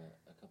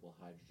a couple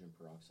hydrogen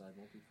peroxide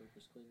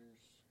multi-purpose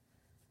cleaners.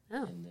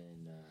 Oh. And then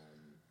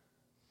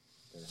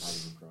their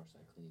hydrogen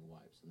peroxide cleaning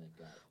wipes. And they've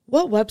got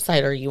What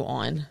website are you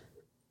on?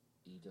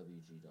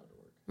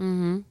 ewg.org.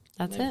 Mm-hmm.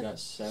 That's And they've it. got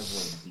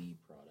several B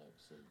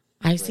products.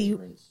 I see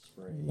fragrance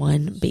sprays.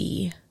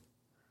 1B.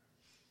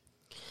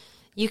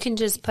 You can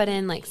just put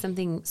in like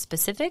something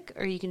specific,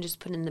 or you can just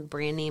put in the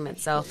brand name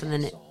itself, and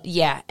then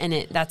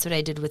that's what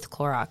I did with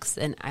Clorox,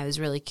 and I was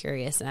really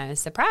curious, and I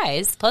was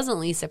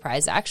pleasantly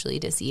surprised actually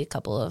to see a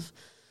couple of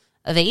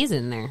A's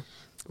in there.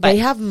 They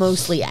have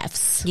mostly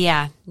F's.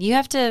 Yeah, you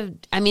have to.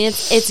 I mean,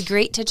 it's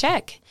great to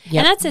check, Yep.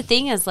 and that's the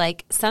thing is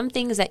like some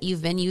things that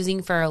you've been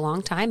using for a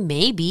long time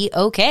may be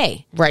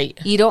okay. Right.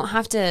 You don't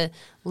have to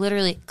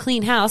literally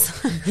clean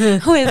house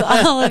with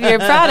all of your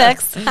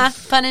products,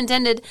 pun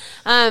intended.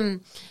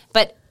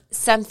 But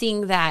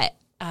something that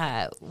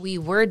we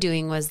were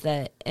doing was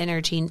the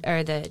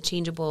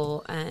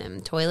changeable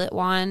toilet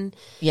wand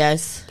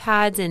Yes.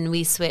 pads, and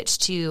we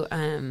switched to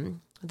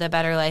the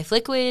Better Life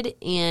liquid.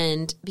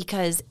 And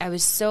because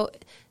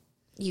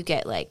you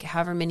get like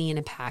however many in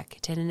a pack,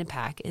 10 in a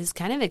pack is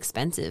kind of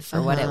expensive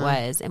for what it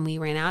was, and we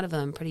ran out of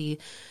them pretty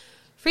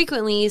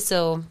frequently.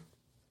 So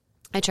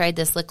I tried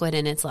this liquid,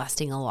 and it's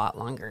lasting a lot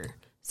longer.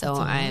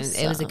 So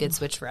it was a good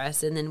switch for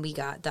us. And then we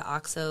got the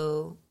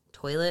OXO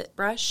toilet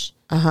brush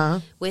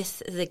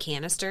with the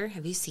canister.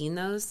 Have you seen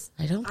those?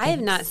 I don't I have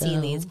think not so.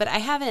 seen these, but I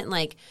haven't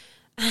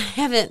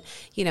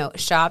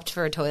shopped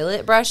for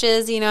toilet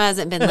brushes,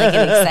 hasn't been like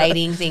an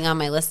exciting thing on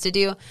my list to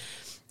do.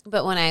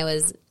 But when I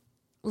was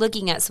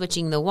looking at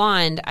switching the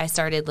wand, I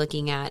started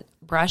looking at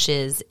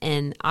brushes,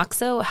 and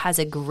OXO has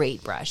a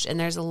great brush. And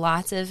there's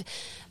lots of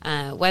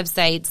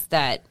websites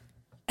that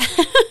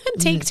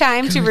take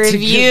time to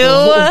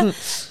review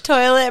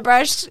toilet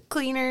brush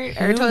cleaner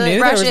or Who toilet knew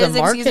brushes. there was a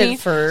excuse me. market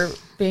for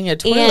being a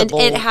toilet And bowl.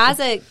 it has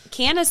a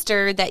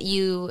canister that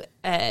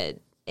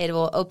it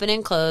will open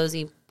and close.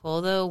 You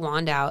pull the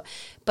wand out.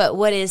 But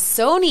what is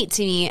so neat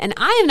to me, and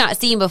I have not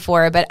seen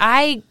before, but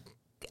I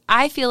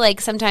feel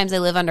like sometimes I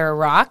live under a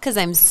rock because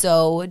I'm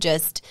so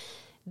just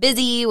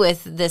busy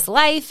with this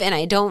life, and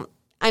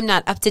I'm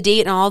not up to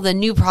date on all the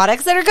new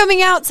products that are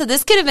coming out. So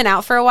this could have been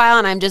out for a while,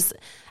 and I'm just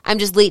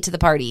late to the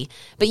party.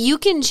 But you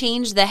can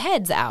change the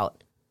heads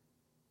out.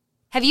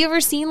 Have you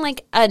ever seen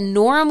like a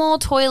normal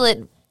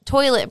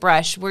toilet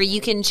brush where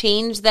you can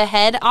change the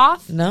head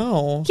off?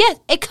 No. Yeah,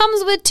 it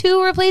comes with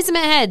 2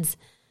 replacement heads.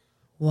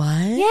 What?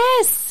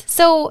 Yes.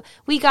 So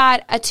we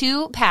got a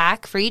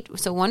 2-pack for each,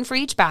 so one for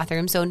each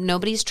bathroom, so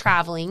nobody's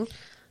traveling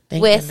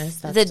Thank with goodness,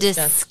 that's the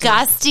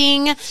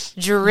disgusting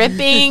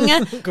dripping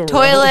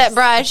toilet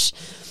brush.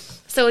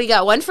 So we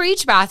got one for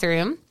each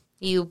bathroom.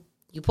 You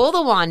pull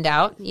the wand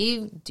out,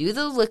 you do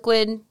the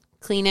liquid,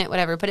 clean it,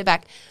 whatever, put it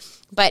back.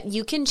 But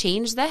you can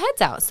change the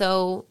heads out.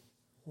 So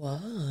Whoa.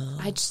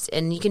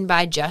 and you can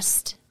buy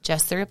just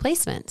the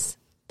replacements.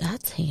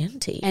 That's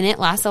handy. And it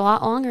lasts a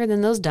lot longer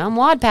than those dumb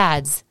wad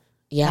pads.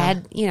 Yeah.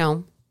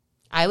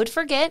 I would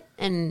forget,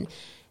 and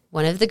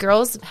one of the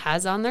girls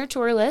has on their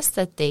chore list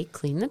that they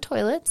clean the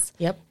toilets.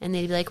 Yep. And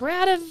they'd be like, we're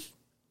out of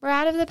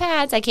the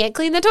pads. I can't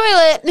clean the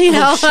toilet, you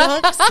know.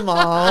 Shucks,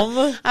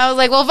 Mom. I was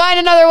like, well, find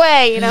another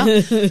way, you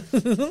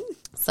know.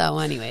 So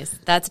anyways,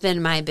 that's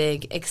been my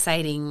big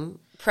exciting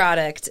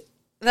product.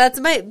 That's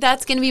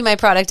going to be my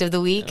product of the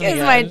week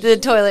the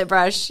toilet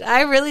brush.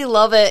 I really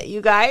love it,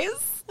 you guys.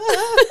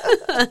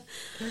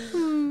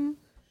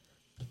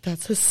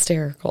 That's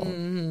hysterical.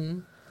 Mm-hmm.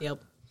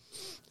 Yep.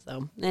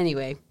 So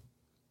anyway,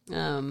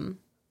 do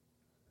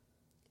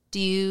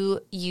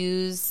you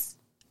use,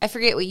 I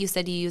forget what you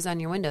said you use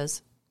on your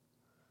windows.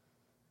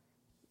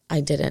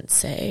 I didn't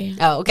say.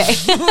 Oh, okay.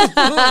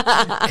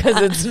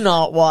 Because it's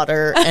not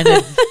water and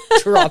a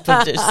drop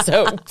of dish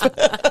soap.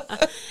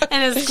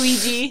 And a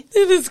squeegee.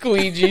 And a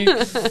squeegee.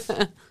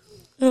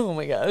 Oh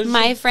my gosh.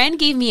 My friend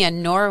gave me a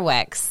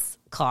Norwex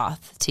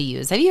cloth to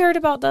use. Have you heard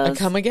about those?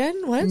 Come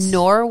again? What?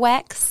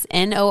 Norwex,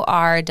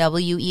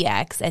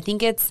 Norwex. I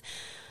think it's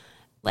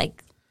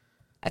like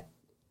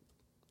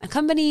a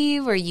company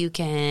where you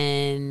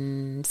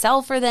can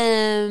sell for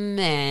them.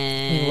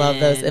 And I love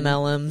those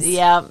MLMs.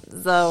 Yeah.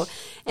 So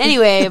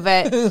anyway,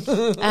 but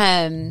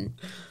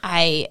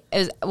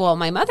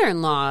my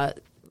mother-in-law,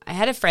 I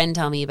had a friend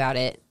tell me about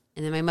it,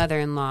 and then my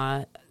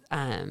mother-in-law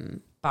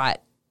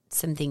bought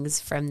some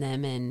things from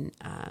them and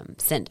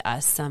sent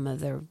us some of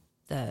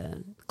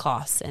the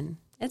cloths, and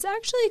it's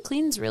actually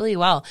cleans really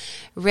well.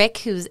 Rick,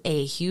 who's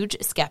a huge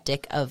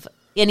skeptic of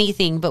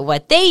anything but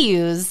what they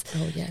use,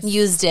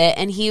 used it,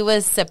 and he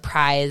was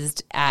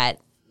surprised at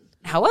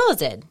how well it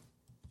did.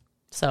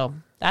 So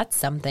that's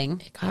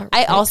something.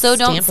 I also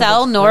don't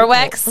sell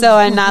Norwex, so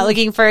I'm not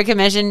looking for a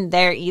commission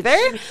there either.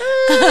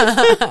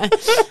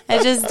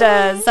 It's just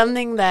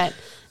something that,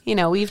 you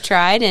know, we've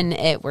tried and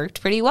it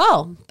worked pretty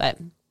well. But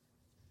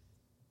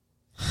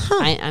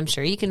I'm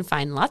sure you can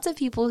find lots of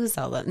people who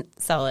sell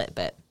it.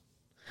 But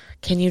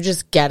can you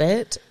just get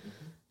it?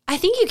 I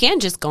think you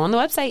can just go on the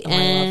website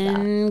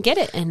and get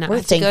it. And not we're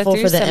have to go thankful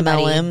through for the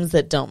somebody. MLMs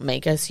that don't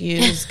make us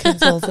use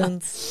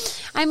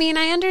consultants. I mean,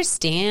 I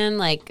understand,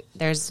 like,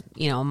 there's,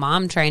 you know,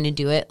 mom trying to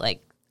do it,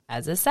 like,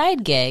 as a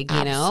side gig, you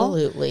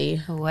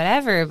Absolutely. know?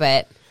 Whatever,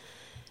 but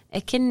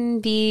it can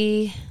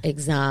be...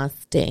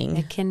 exhausting.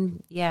 It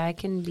can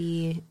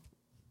be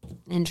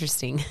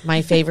interesting.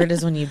 My favorite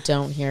is when you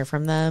don't hear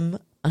from them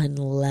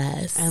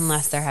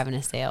unless they're having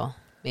a sale,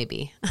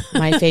 maybe.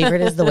 My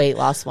favorite is the weight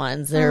loss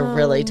ones. They're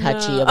really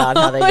touchy about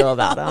how they go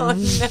about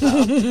them.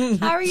 No.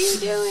 How are you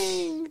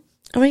doing?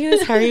 Oh my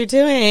goodness, how are you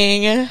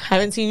doing?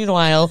 Haven't seen you in a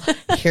while.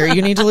 Here,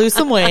 you need to lose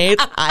some weight.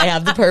 I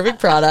have the perfect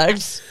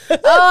product. Oh,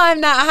 I'm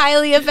not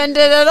highly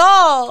offended at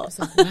all.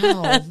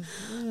 Wow.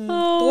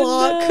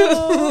 Block.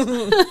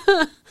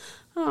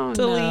 Oh,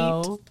 Delete.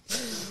 no.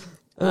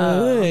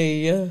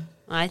 Oy.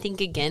 I think,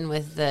 again,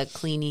 with the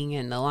cleaning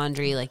and the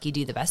laundry, like, you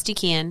do the best you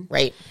can.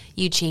 Right.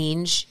 You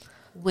change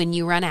when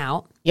you run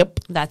out.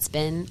 Yep. That's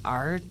been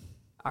our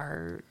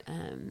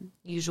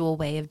usual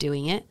way of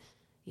doing it,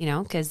 you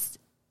know, because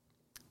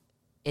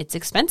it's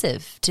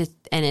expensive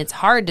and it's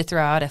hard to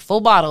throw out a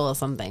full bottle of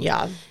something.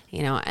 Yeah.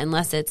 You know,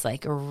 unless it's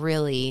like a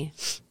really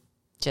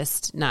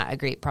just not a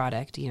great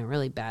product, you know,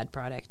 really bad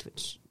product,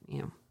 which, you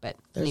know, but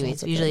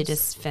anyways, usually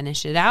just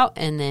finish it out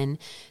and then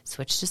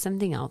switch to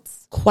something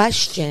else.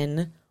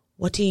 Question,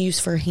 what do you use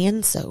for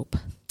hand soap?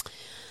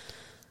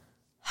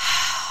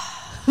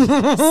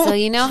 So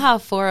you know how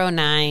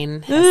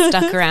 409 has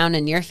stuck around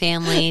in your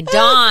family?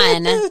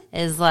 Dawn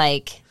is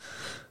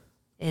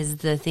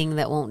the thing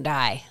that won't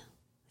die.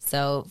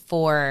 So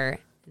for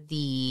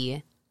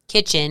the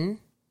kitchen,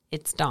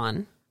 it's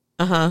Dawn.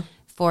 Uh-huh.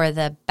 For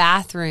the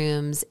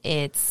bathrooms,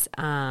 it's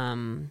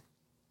Walmart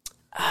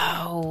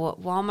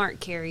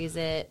carries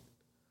it.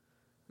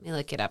 Let me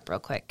look it up real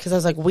quick. Because I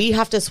was like, we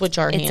have to switch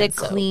our hand soaps. It's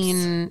a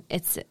clean.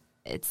 It's.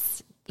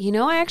 You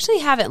know, I actually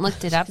haven't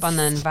looked it up on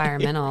the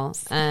environmental.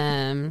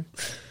 I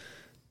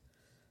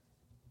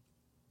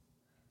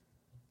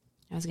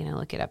was going to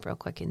look it up real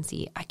quick and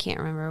see. I can't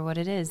remember what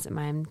it is.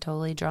 I'm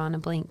totally drawing a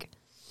blank.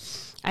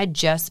 I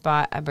just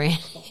bought a brand.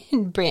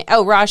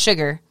 Oh, Raw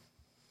Sugar.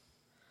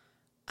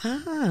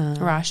 Ah.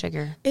 Raw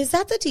Sugar. Is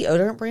that the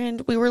deodorant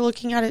brand we were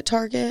looking at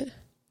Target?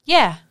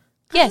 Yeah.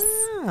 Yes.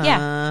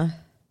 Ah.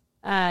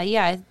 Yeah.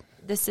 Yeah.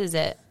 This is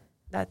it.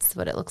 That's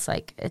what it looks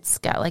like. It's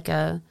got like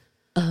a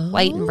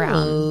white and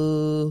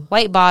brown.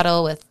 White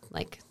bottle with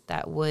like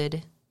that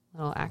wood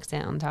little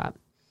accent on top.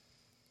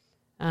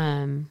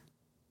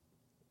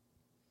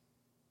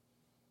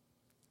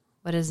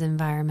 What does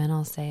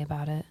environmental say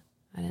about it?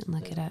 I didn't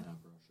look it up.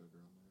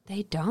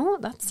 They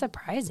don't? That's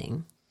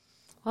surprising.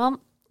 Well,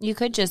 you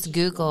could just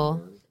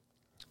Google.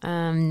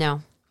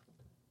 No.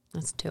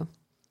 That's 2.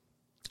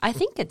 I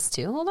think it's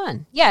 2. Hold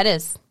on. Yeah, it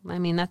is. I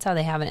mean, that's how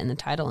they have it in the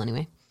title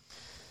anyway.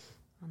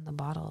 On the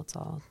bottle, it's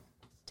all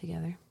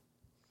together.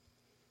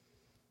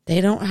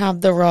 They don't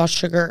have the Raw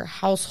Sugar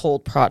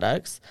household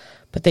products,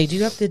 but they do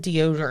have the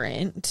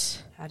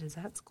deodorant. How does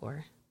that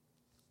score?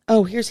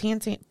 Oh, here's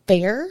hand sanitizer.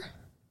 Fair.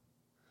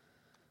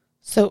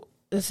 So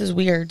this is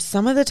weird.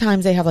 Some of the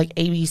times they have like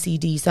A, B, C,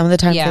 D. Some of the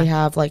times they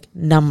have like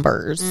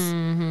numbers.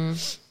 Mm-hmm.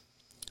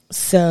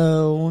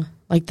 So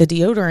like the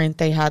deodorant,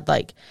 they had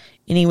like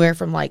anywhere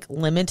from like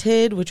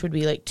limited, which would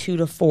be like 2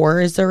 to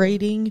 4 is the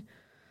rating.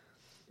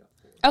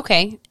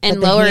 Okay. And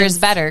But the lower hands- is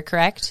better,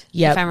 correct?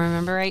 Yep. If I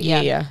remember right.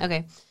 Yeah.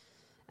 Okay.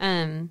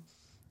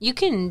 You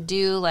can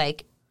do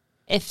like,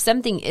 if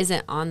something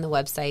isn't on the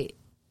website,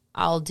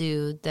 I'll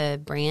do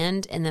the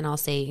brand and then I'll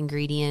say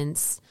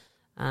ingredients,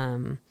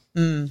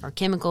 or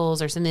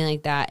chemicals or something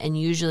like that. And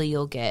usually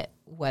you'll get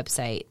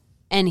website.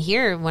 And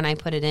here, when I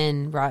put it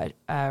in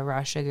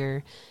raw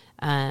sugar,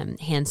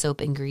 hand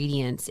soap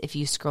ingredients, if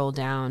you scroll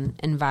down,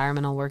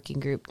 environmental working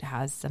group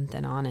has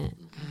something on it.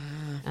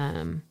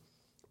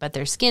 But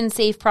there's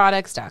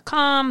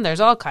skinsafeproducts.com. There's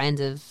all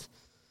kinds of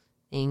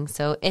things.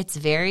 So it's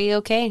very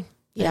okay.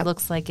 Yep. It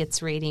looks like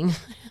it's rating.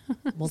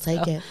 We'll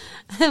take it.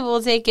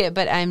 We'll take it,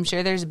 but I'm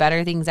sure there's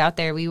better things out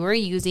there. We were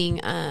using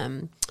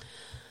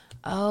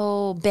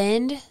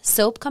Bend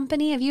Soap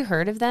Company. Have you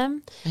heard of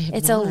them?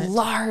 It's not. a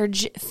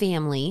large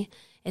family.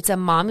 It's a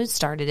mom who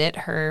started it.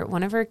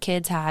 One of her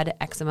kids had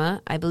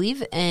eczema, I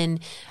believe, and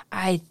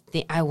I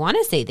want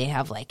to say they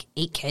have like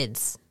 8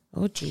 kids.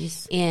 Oh,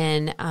 geez.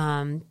 And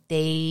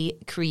they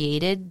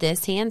created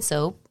this hand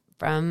soap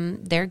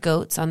from their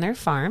goats on their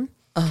farm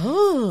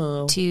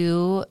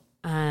to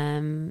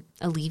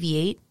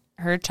alleviate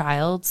her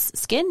child's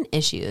skin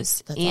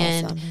issues. That's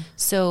and awesome.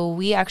 so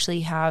we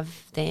actually have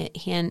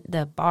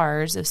the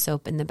bars of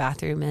soap in the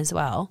bathroom as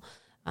well.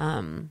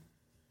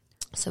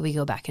 So we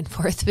go back and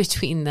forth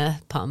between the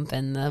pump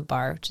and the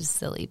bar, which is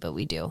silly, but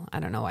we do. I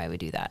don't know why we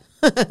do that,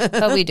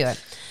 but we do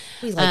it.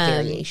 We like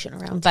variation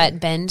around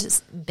But here.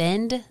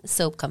 Bend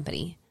Soap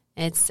Company,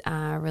 it's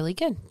really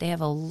good.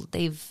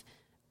 They've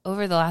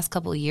over the last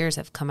couple of years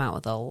have come out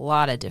with a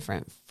lot of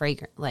different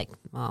fragrance,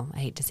 I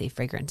hate to say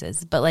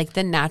fragrances, but like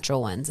the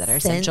natural ones that are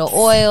essential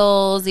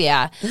oils.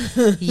 Yeah.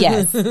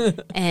 Yes.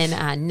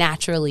 And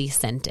naturally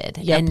scented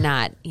and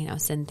not,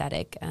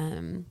 synthetic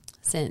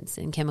scents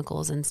and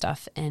chemicals and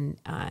stuff. And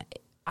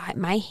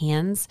my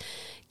hands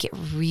get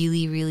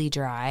really, really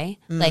dry,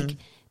 like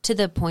to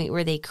the point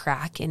where they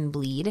crack and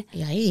bleed.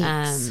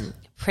 Yikes.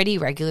 Pretty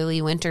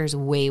regularly. Winter's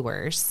way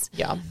worse.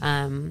 Yeah.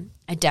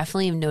 I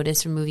definitely have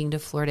noticed from moving to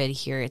Florida to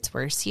here, it's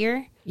worse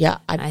here. Yeah,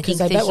 I because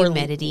think I bet the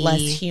humidity, we're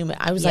less humid.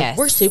 I was Yes. like,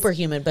 we're super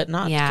humid, but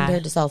not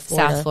compared to South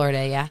Florida. South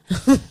Florida, yeah.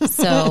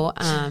 So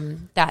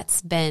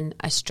that's been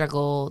a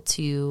struggle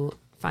to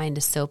find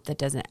a soap that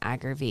doesn't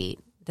aggravate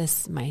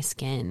my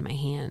skin, my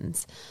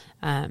hands,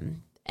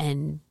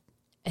 and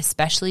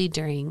especially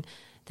during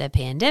the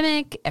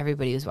pandemic,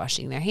 everybody was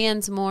washing their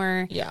hands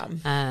more. Yeah.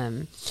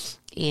 And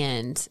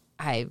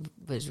my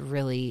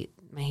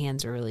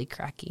hands were really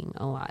cracking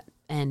a lot.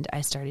 And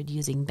I started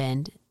using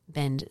Bend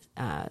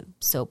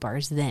soap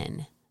bars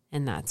then.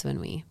 And that's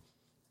when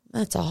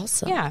That's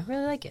awesome. yeah,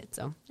 really like it.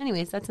 So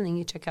anyways, that's something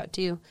you check out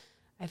too.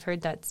 I've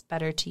heard that's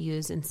better to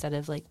use instead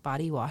of like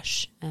body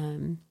wash,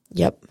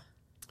 Yep.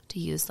 to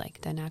use like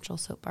the natural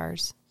soap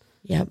bars.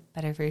 Yep.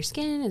 Better for your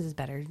skin, is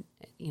better,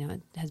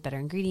 it has better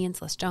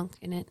ingredients, less junk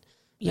in it.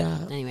 But Yeah.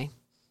 anyway,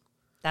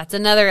 that's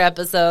another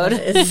episode.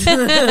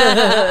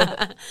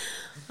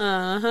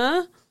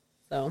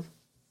 So,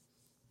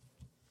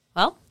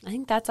 well, I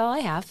think that's all I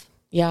have.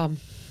 Yeah.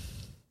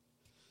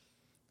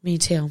 Me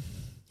too.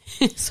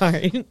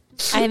 Sorry.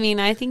 I mean,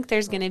 I think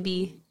there's going to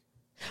be.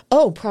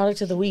 Oh,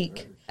 product of the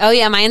week. Oh,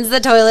 yeah, mine's the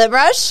toilet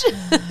brush.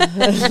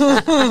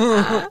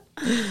 I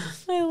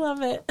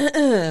love it.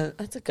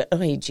 That's a good. Oh,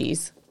 hey,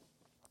 geez.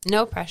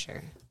 No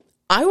pressure.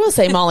 I will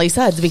say Molly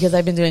Suds because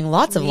I've been doing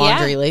lots of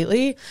laundry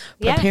lately,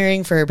 Yeah.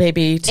 preparing for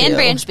baby too. And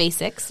Branch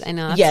Basics. I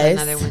know that's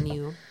Yes. another one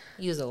you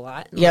use a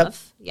lot and Yep.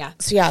 love.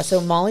 Yeah.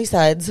 So Molly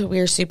Suds,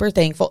 we're super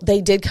thankful.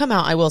 They did come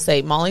out. I will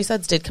say Molly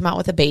Suds did come out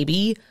with a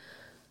baby.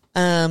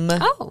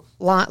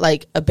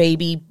 Like a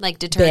baby Like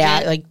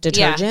detergent.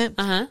 detergent.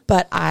 Yeah. Uh-huh.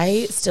 But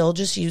I still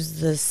just use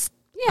this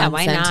Why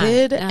not?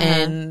 unscented Uh-huh.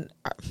 and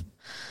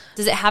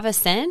Does it have a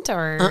scent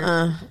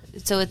or?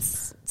 So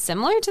it's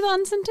similar to the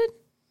unscented?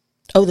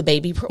 the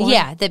baby one?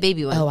 Yeah, the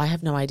baby one. Oh, I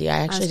have no idea. I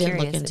actually didn't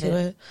look curious into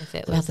it. if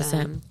it about was, the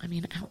scent. I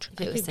mean, ouch.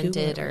 if it was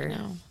scented or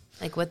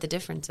like what the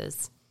difference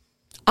is.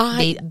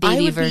 I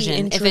Baby would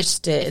version. Be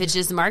interested. If it's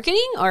just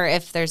marketing or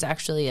if there's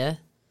actually a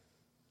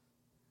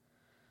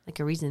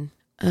reason.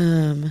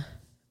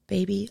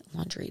 Baby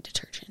laundry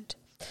detergent.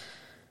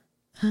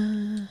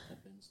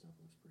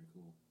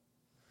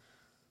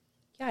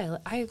 Yeah,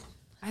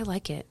 I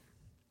like it.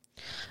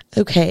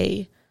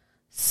 Okay.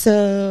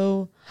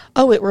 So,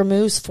 it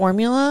removes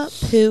formula,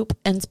 poop,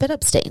 and spit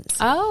up stains.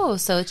 Oh,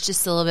 so it's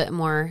just a little bit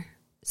more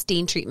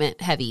stain treatment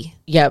heavy.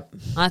 Yep.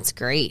 That's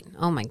great.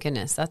 Oh my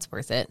goodness, that's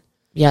worth it.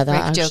 Yeah, that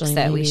Rick actually jokes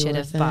that may we be should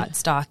worth have it. bought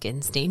stock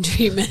in stain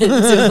treatment when we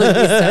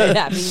started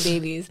having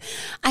babies.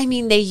 I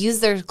mean, they use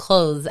their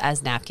clothes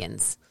as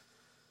napkins.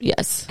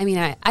 Yes. I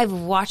mean, I've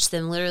watched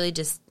them literally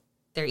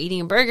they're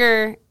eating a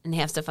burger and they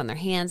have stuff on their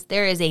hands.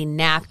 There is a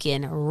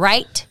napkin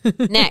right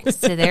next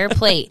to their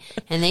plate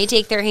and they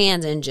take their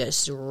hands and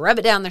just rub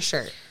it down their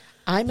shirt.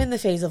 I'm in the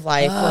phase of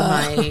life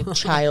where my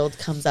child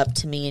comes up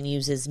to me and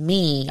uses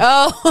me.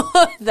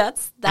 Oh,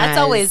 that's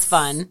always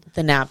fun.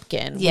 The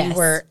napkin. Yes. We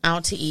were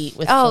out to eat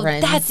with Oh,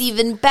 friends. that's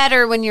even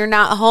better when you're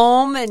not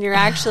home and you're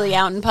actually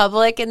out in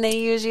public and they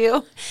use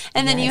you.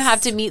 And then you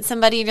have to meet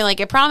somebody and you're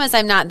like, I promise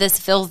I'm not this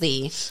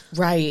filthy.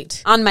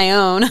 Right. On my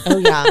own. Oh,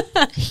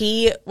 yeah.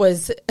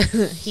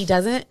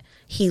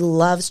 He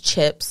loves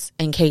chips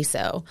and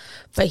queso,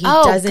 but he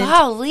doesn't.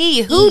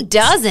 Golly, who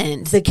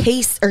doesn't? The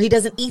case, or he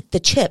doesn't eat the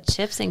chip.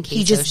 Chips and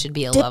He queso just should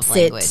be a dips love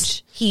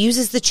language. He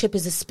uses the chip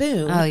as a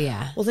spoon. Oh,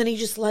 yeah. Well, then he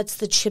just lets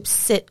the chip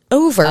sit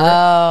over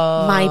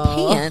my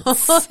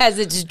pants. As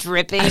it's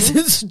dripping. As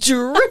it's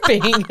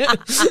dripping.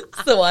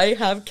 So I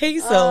have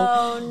queso.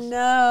 Oh,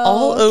 no.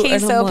 All over.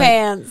 Queso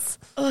pants.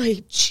 Oh,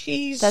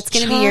 jeez. That's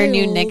going to be your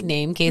new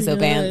nickname, Queso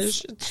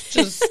Pants. It's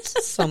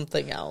just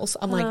something else.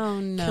 I'm like, Oh,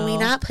 no. can we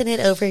not put it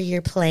over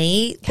your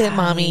plate that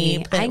mommy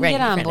put I can right get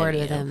in on front board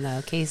of with you? him,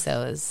 though.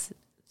 Queso is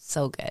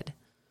so good.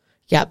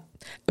 Yep.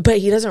 But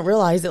he doesn't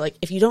realize that, like,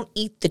 if you don't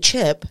eat the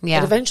chip,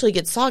 it eventually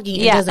gets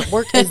soggy and doesn't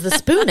work as the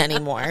spoon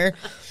anymore.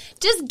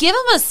 Just give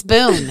him a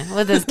spoon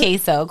with his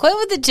queso. Quit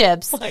with the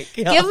chips.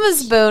 Give him a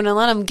spoon and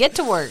let him get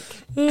to work.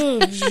 Oh,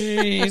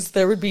 jeez.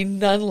 There would be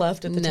none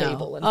left at the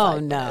table in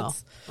 5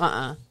 minutes.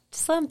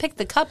 Just let him pick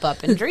the cup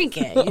up and drink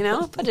it,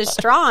 Put a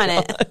straw in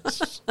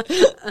it.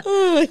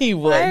 Oh, he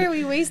would. Why are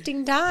we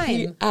wasting time?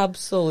 He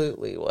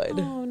absolutely would.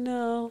 Oh,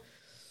 no.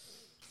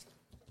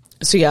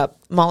 So, yeah,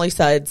 Molly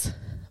Suds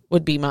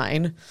would be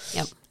mine.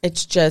 Yep.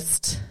 It's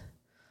just,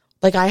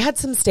 like, I had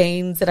some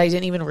stains that I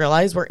didn't even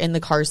realize were in the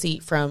car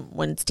seat from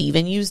when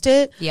Steven used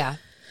it. Yeah.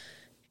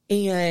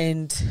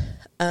 And,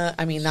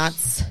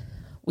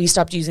 we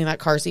stopped using that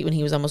car seat when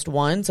he was almost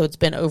 1, so it's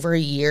been over a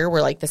year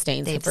where, like, the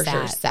stains have for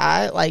sure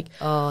sat. Like,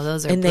 oh,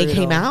 those are and brutal. They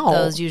came out.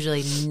 Those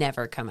usually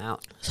never come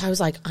out. So I was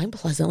like, I'm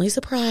pleasantly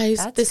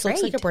surprised. This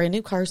looks like a brand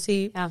new car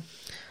seat. Yeah.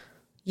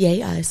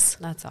 Yay us.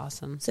 That's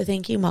awesome. So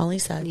thank you, Molly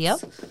Suds. Yep.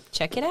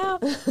 Check it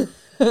out.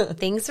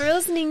 Thanks for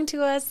listening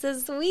to us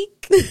this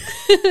week.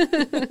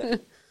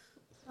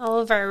 All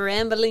of our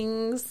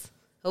ramblings.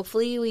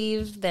 Hopefully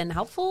we've been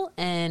helpful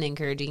and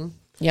encouraging.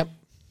 Yep.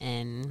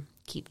 And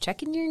keep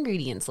checking your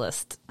ingredients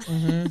list.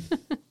 Mm-hmm.